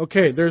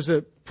 Okay, there's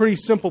a pretty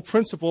simple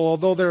principle,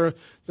 although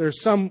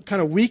there's some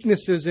kind of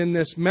weaknesses in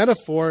this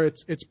metaphor,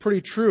 it's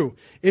pretty true.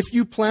 If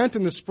you plant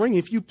in the spring,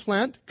 if you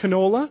plant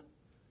canola,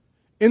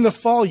 in the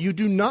fall you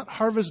do not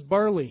harvest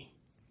barley.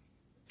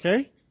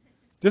 Okay?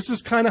 This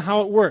is kind of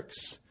how it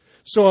works.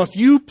 So if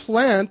you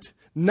plant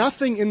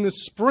nothing in the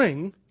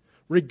spring,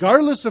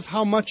 regardless of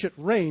how much it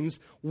rains,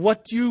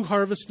 what do you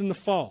harvest in the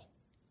fall?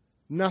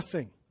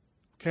 Nothing.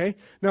 Okay?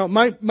 Now,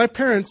 my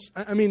parents,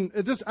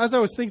 as I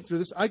was thinking through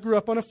this, I grew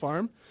up on a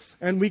farm,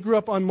 and we grew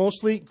up on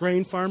mostly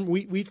grain farm,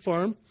 wheat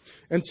farm.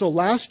 And so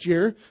last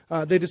year,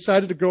 they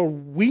decided to grow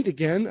wheat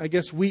again. I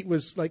guess wheat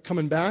was like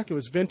coming back. It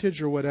was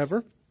vintage or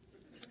whatever.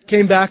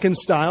 Came back in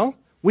style.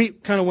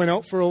 Wheat kind of went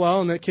out for a while,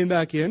 and then it came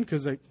back in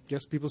because I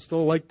guess people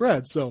still like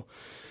bread. So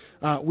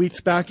wheat's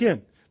back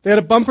in. They had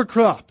a bumper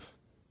crop,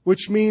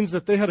 which means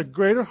that they had a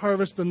greater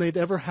harvest than they'd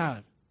ever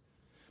had.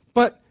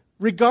 But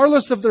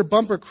regardless of their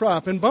bumper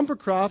crop, and bumper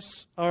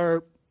crops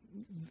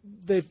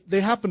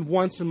they happened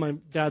once in my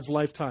dad's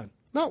lifetime.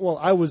 Not while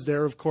I was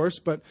there, of course,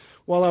 but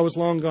while I was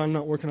long gone,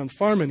 not working on the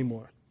farm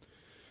anymore.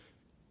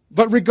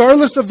 But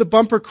regardless of the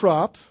bumper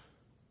crop,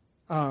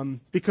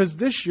 because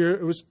this year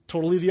it was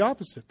totally the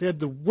opposite. They had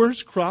the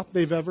worst crop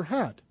they've ever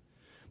had.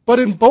 But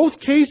in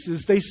both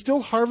cases, they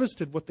still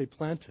harvested what they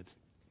planted.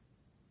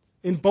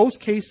 In both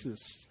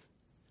cases.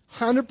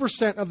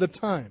 100% of the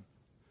time.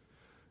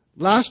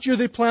 Last year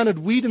they planted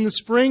wheat in the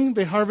spring.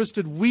 They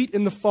harvested wheat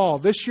in the fall.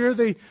 This year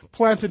they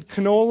planted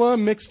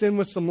canola mixed in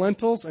with some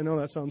lentils. I know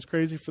that sounds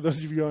crazy for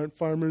those of you who aren't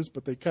farmers,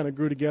 but they kind of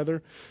grew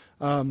together.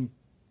 And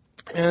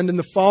in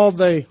the fall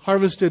they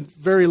harvested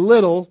very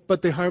little,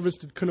 but they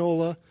harvested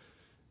canola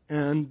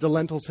and the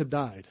lentils had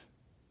died.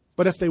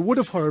 But if they would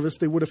have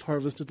harvested, they would have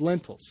harvested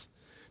lentils.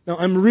 Now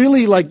I'm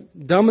really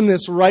dumbing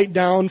this right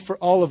down for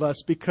all of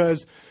us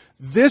because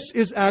this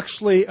is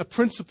actually a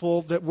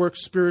principle that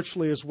works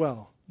spiritually as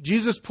well.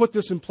 Jesus put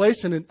this in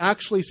place, and it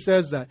actually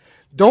says that.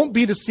 Don't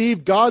be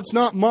deceived. God's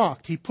not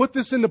mocked. He put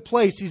this into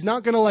place. He's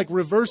not going to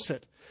reverse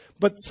it.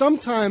 But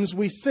sometimes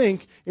we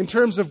think, in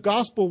terms of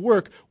gospel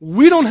work,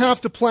 we don't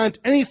have to plant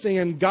anything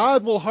and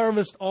God will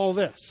harvest all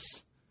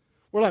this.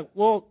 We're like,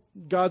 well,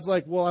 God's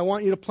like, well, I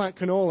want you to plant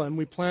canola, and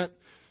we plant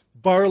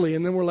barley.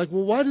 And then we're like,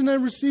 well, why didn't I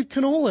receive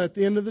canola at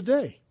the end of the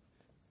day?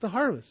 The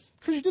harvest.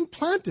 Because you didn't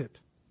plant it.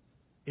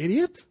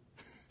 Idiot.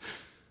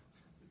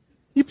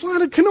 You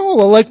planted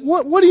canola.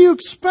 What do you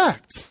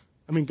expect?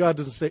 I mean, God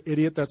doesn't say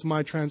idiot. That's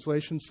my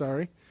translation.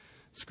 Sorry.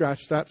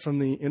 Scratch that from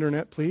the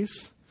internet,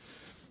 please.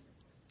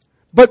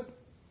 But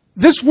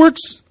this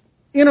works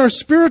in our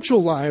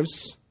spiritual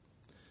lives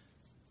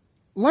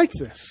like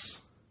this.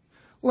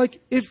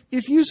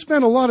 If you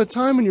spend a lot of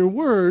time in your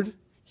Word,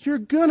 you're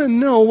going to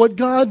know what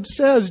God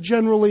says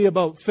generally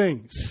about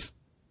things.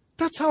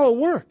 That's how it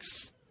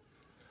works.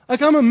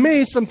 I'm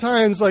amazed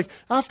sometimes,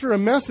 after a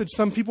message,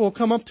 some people will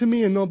come up to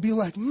me and they'll be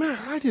like, man,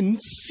 I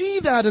didn't see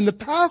that in the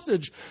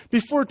passage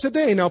before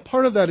today. Now,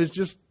 part of that is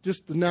just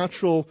the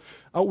natural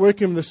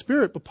outworking of the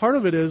Spirit, but part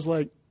of it is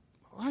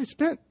I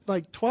spent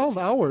 12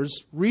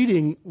 hours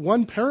reading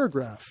one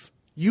paragraph.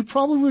 You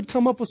probably would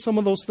come up with some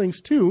of those things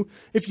too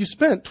if you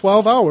spent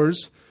 12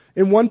 hours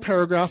in one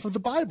paragraph of the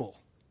Bible.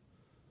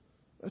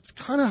 That's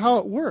kind of how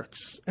it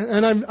works.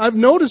 And I've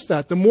noticed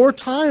that. The more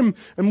time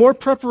and more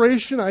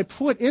preparation I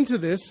put into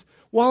this,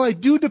 while I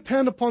do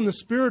depend upon the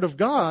Spirit of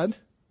God,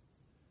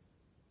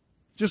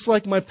 just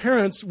like my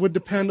parents would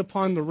depend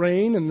upon the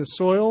rain and the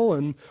soil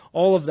and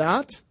all of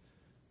that,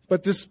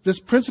 but this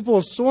principle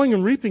of sowing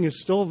and reaping is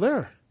still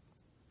there.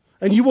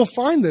 And you will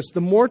find this. The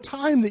more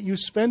time that you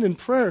spend in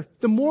prayer,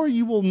 the more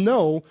you will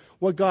know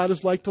what God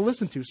is like to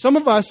listen to. Some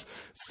of us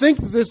think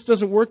that this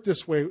doesn't work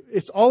this way.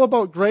 It's all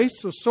about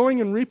grace, so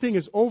sowing and reaping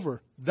is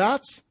over.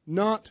 That's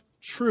not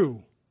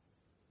true.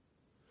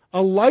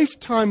 A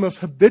lifetime of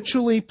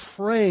habitually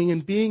praying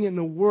and being in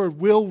the Word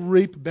will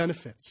reap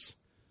benefits.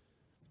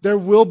 There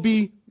will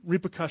be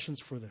repercussions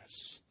for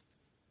this.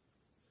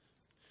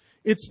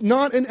 It's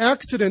not an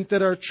accident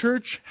that our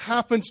church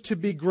happens to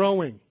be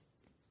growing.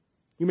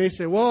 You may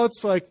say, well,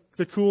 it's like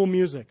the cool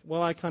music.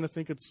 Well, I kind of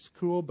think it's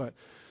cool, but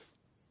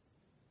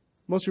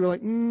most of you are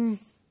like,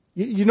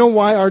 You know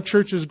why our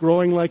church is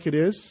growing like it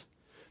is?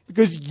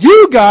 Because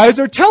you guys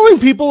are telling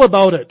people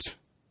about it.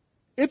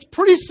 It's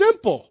pretty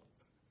simple.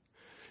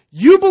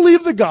 You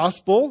believe the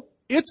gospel.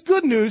 It's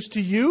good news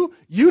to you.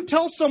 You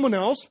tell someone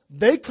else.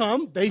 They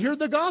come. They hear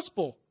the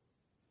gospel.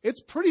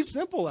 It's pretty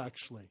simple,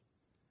 actually.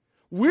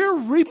 We're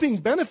reaping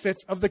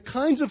benefits of the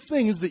kinds of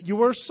things that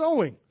you are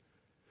sowing.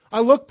 I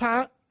look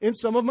past in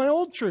some of my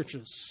old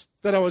churches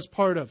that I was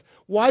part of.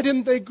 Why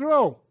didn't they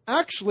grow?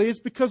 Actually, it's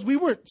because we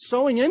weren't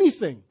sowing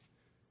anything.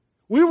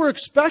 We were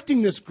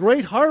expecting this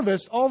great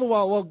harvest all the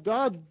while. Well,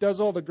 God does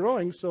all the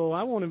growing, so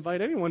I won't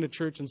invite anyone to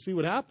church and see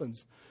what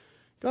happens.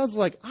 God's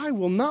like, I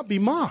will not be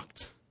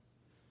mocked.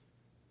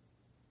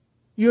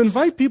 You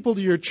invite people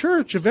to your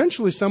church,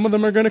 eventually some of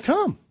them are going to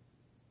come.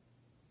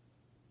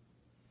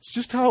 It's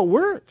just how it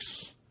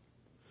works.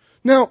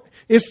 Now,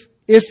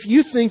 if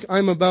you think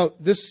I'm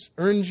about this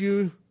earns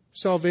you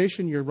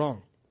salvation, you're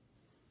wrong.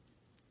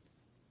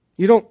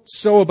 You don't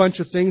sow a bunch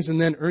of things and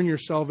then earn your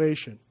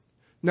salvation.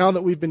 Now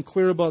that we've been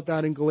clear about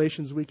that in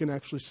Galatians, we can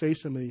actually say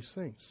some of these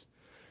things.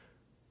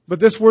 But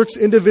this works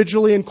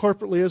individually and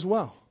corporately as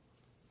well.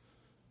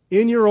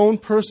 In your own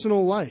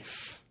personal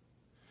life,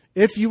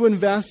 if you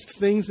invest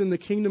things in the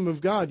kingdom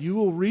of God, you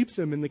will reap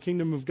them in the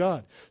kingdom of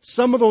God.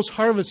 Some of those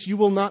harvests you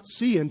will not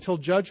see until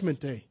Judgment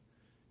Day.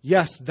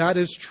 Yes, that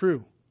is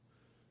true.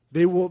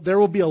 There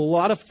will be a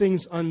lot of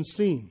things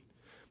unseen.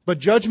 But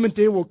Judgment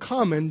Day will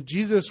come, and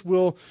Jesus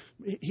will,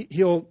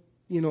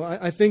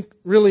 I think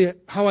really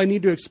how I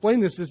need to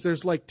explain this is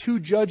there's two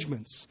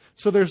judgments.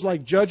 So there's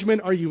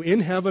judgment, are you in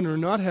heaven or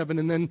not heaven?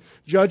 And then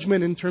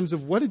judgment in terms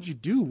of what did you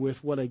do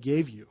with what I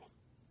gave you?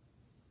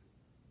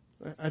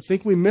 I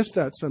think we miss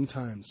that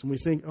sometimes. And we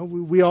think,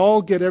 we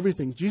all get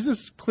everything.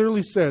 Jesus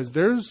clearly says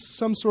there's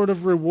some sort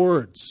of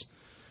rewards.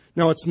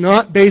 Now, it's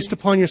not based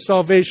upon your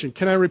salvation.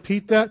 Can I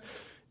repeat that?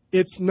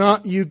 It's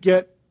not you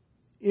get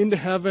into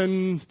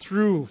heaven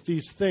through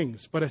these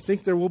things. But I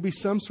think there will be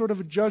some sort of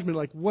a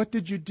judgment, what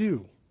did you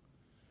do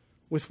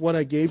with what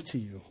I gave to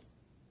you?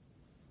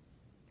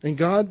 And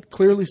God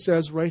clearly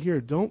says right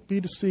here, don't be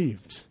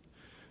deceived.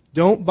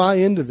 Don't buy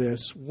into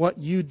this. What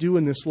you do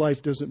in this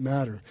life doesn't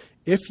matter.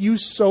 If you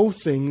sow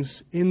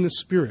things in the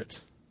Spirit,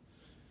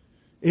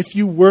 if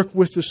you work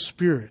with the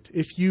Spirit,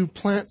 if you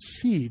plant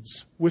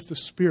seeds with the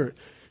Spirit,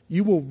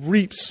 you will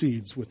reap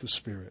seeds with the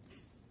Spirit.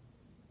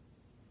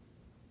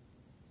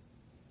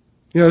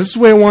 This is the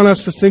way I want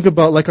us to think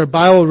about our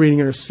Bible reading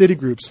and our city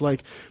groups.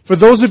 For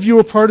those of you who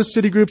are part of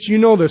city groups, you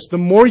know this. The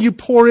more you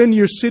pour into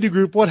your city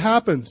group, what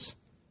happens?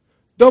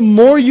 The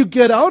more you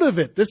get out of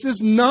it. This is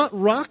not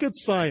rocket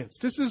science.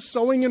 This is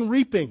sowing and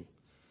reaping.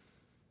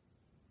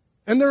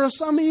 And there are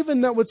some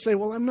even that would say,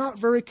 well, I'm not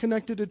very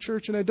connected to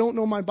church and I don't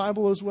know my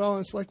Bible as well.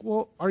 And it's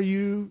well, are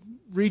you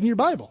reading your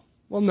Bible?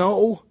 Well,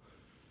 no.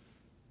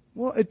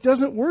 Well, it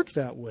doesn't work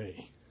that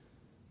way.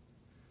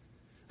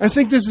 I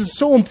think this is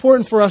so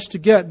important for us to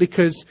get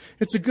because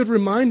it's a good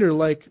reminder,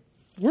 like,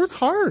 work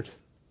hard.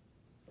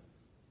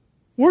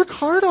 Work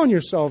hard on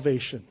your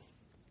salvation.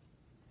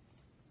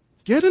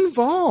 Get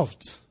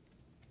involved.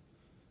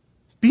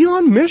 Be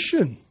on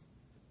mission.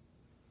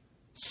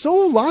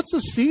 Sow lots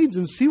of seeds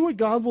and see what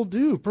God will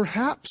do.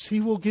 Perhaps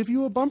He will give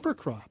you a bumper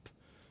crop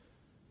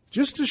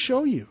just to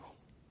show you.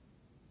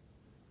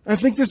 I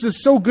think this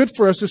is so good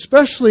for us,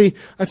 especially,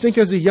 I think,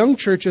 as a young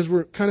church, as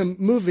we're kind of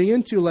moving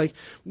into, like,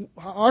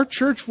 our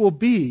church will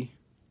be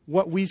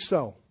what we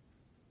sow.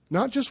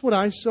 Not just what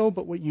I sow,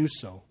 but what you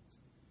sow.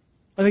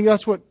 I think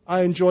that's what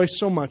I enjoy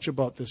so much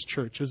about this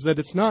church, is that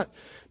it's not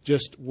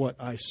just what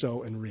I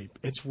sow and reap.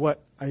 It's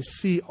what I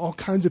see all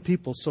kinds of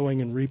people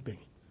sowing and reaping.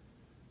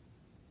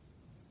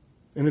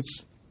 And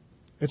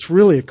it's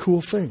really a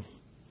cool thing.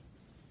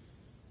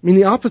 I mean,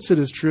 the opposite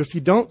is true. If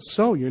you don't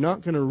sow, you're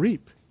not going to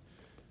reap.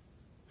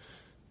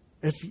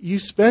 If you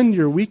spend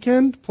your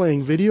weekend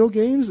playing video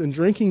games and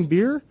drinking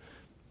beer,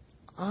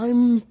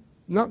 I'm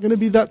not going to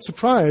be that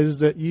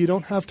surprised that you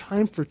don't have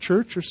time for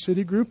church or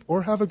city group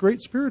or have a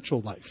great spiritual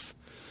life.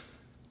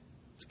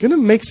 It's going to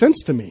make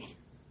sense to me,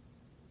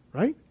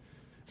 right?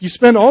 If you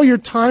spend all your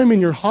time in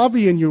your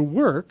hobby and your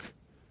work,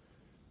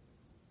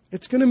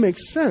 it's going to make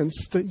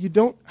sense that you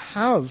don't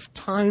have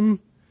time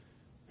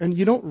and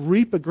you don't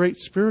reap a great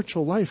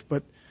spiritual life.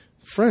 But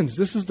friends,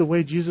 this is the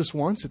way Jesus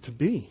wants it to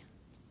be.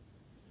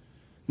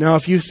 Now,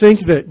 if you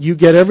think that you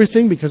get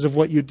everything because of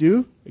what you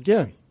do,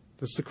 again,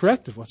 that's the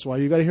corrective. That's why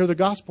you got to hear the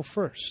gospel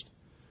first.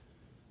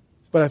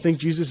 But I think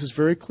Jesus is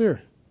very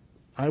clear.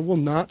 I will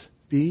not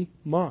be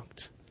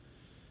mocked.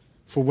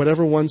 For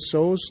whatever one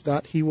sows,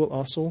 that he will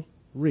also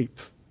reap.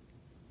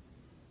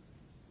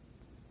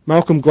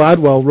 Malcolm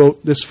Gladwell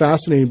wrote this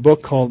fascinating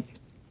book called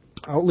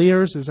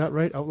Outliers. Is that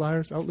right?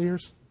 Outliers?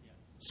 Outliers?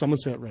 Someone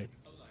say it right.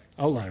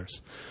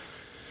 Outliers.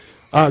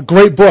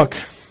 Great book.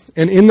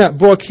 And in that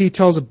book, he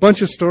tells a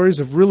bunch of stories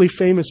of really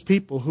famous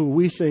people who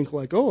we think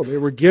like, oh, they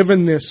were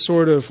given this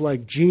sort of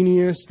like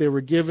genius. They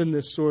were given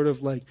this sort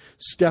of like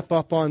step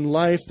up on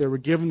life. They were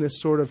given this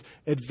sort of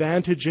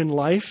advantage in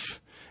life.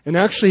 And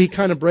actually, he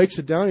kind of breaks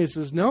it down. He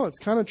says, no, it's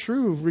kind of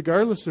true.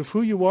 Regardless of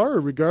who you are,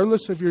 or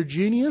regardless of your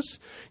genius,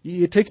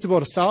 it takes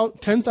about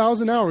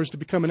 10,000 hours to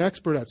become an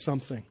expert at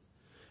something.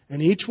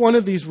 And each one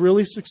of these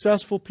really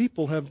successful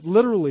people have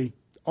literally,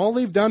 all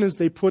they've done is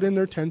they put in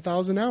their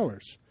 10,000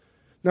 hours.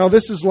 Now,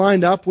 this is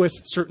lined up with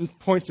certain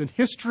points in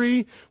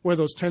history where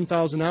those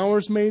 10,000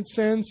 hours made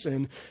sense,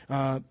 and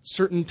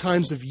certain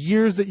times of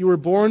years that you were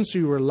born, so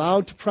you were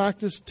allowed to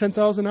practice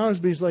 10,000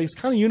 hours. But he's like, it's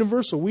kind of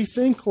universal. We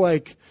think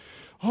like,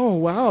 oh,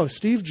 wow,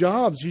 Steve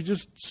Jobs, you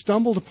just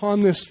stumbled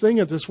upon this thing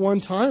at this one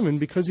time, and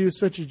because he was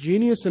such a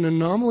genius and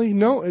anomaly.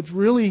 No, it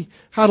really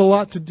had a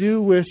lot to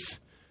do with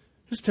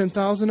just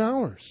 10,000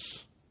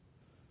 hours.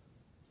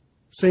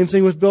 Same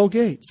thing with Bill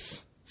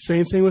Gates.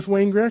 Same thing with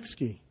Wayne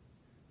Gretzky.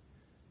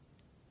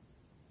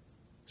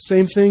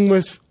 Same thing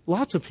with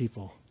lots of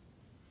people.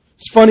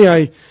 It's funny,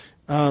 I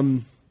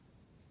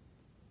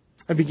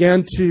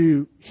began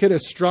to hit a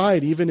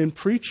stride even in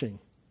preaching,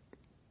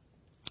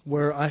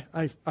 where I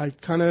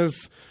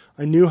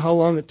knew how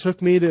long it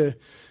took me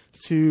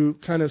to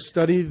kind of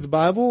study the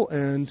Bible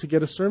and to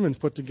get a sermon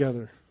put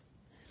together.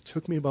 It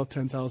took me about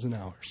 10,000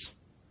 hours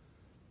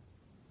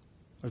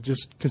of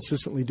just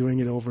consistently doing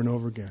it over and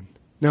over again.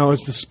 Now,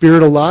 is the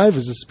Spirit alive?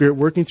 Is the Spirit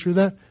working through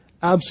that?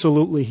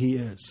 Absolutely He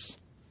is.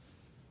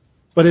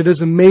 But it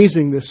is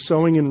amazing, this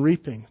sowing and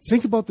reaping.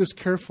 Think about this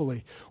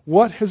carefully.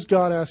 What has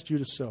God asked you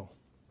to sow?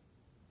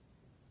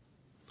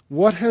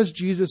 What has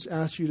Jesus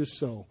asked you to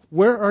sow?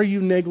 Where are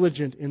you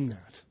negligent in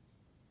that?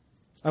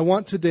 I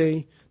want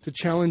today to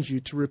challenge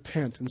you to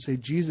repent and say,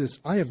 Jesus,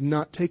 I have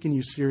not taken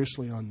you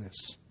seriously on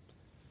this.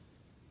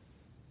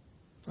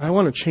 I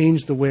want to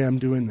change the way I'm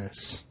doing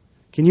this.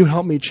 Can you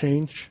help me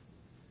change?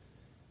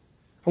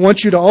 I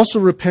want you to also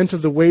repent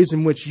of the ways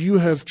in which you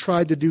have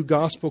tried to do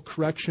gospel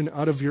correction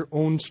out of your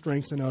own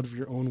strength and out of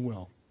your own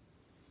will.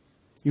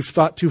 You've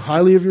thought too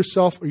highly of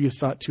yourself, or you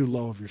thought too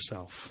low of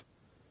yourself.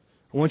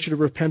 I want you to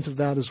repent of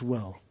that as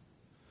well.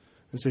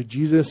 And say,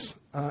 Jesus,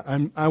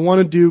 I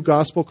want to do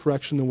gospel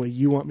correction the way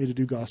you want me to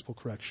do gospel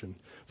correction.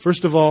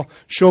 First of all,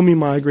 show me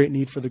my great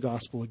need for the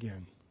gospel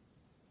again.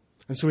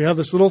 And so we have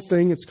this little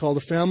thing. It's called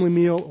a family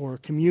meal or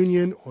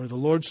communion or the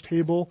Lord's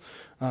table,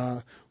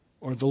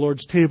 or the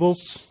Lord's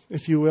tables,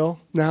 if you will,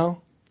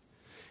 now.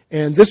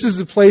 And this is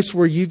the place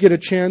where you get a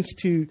chance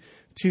to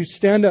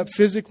stand up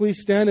physically,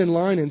 stand in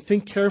line, and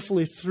think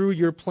carefully through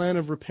your plan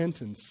of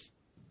repentance.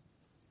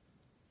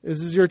 This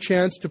is your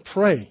chance to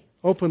pray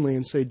openly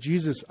and say,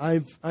 Jesus,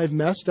 I've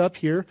messed up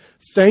here.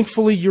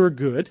 Thankfully, you're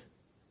good.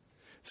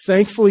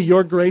 Thankfully,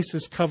 your grace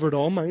has covered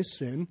all my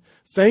sin.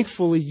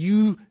 Thankfully,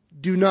 you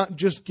do not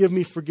just give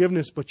me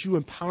forgiveness, but you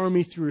empower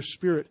me through your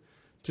Spirit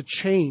to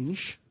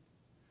change.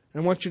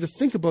 And I want you to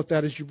think about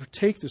that as you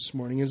partake this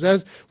morning.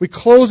 As we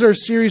close our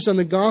series on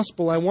the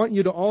gospel, I want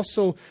you to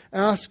also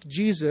ask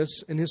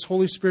Jesus and His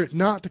Holy Spirit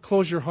not to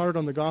close your heart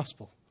on the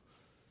gospel.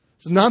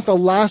 It's not the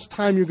last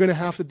time you're going to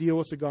have to deal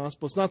with the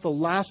gospel. It's not the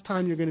last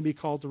time you're going to be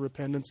called to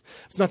repentance.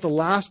 It's not the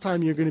last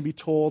time you're going to be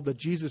told that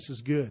Jesus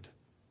is good.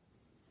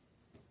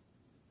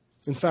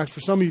 In fact, for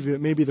some of you,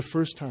 it may be the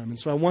first time. And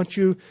so I want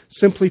you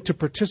simply to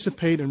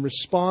participate and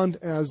respond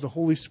as the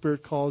Holy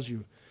Spirit calls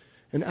you.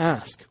 And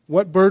ask,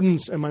 what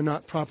burdens am I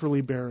not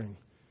properly bearing?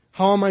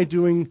 How am I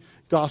doing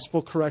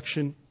gospel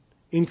correction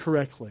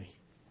incorrectly?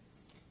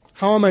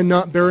 How am I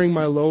not bearing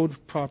my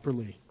load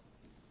properly?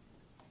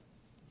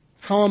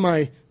 How am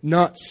I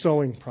not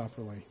sowing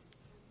properly?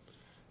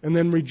 And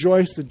then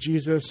rejoice that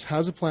Jesus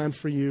has a plan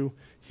for you.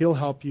 He'll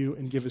help you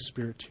and give His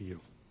Spirit to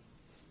you.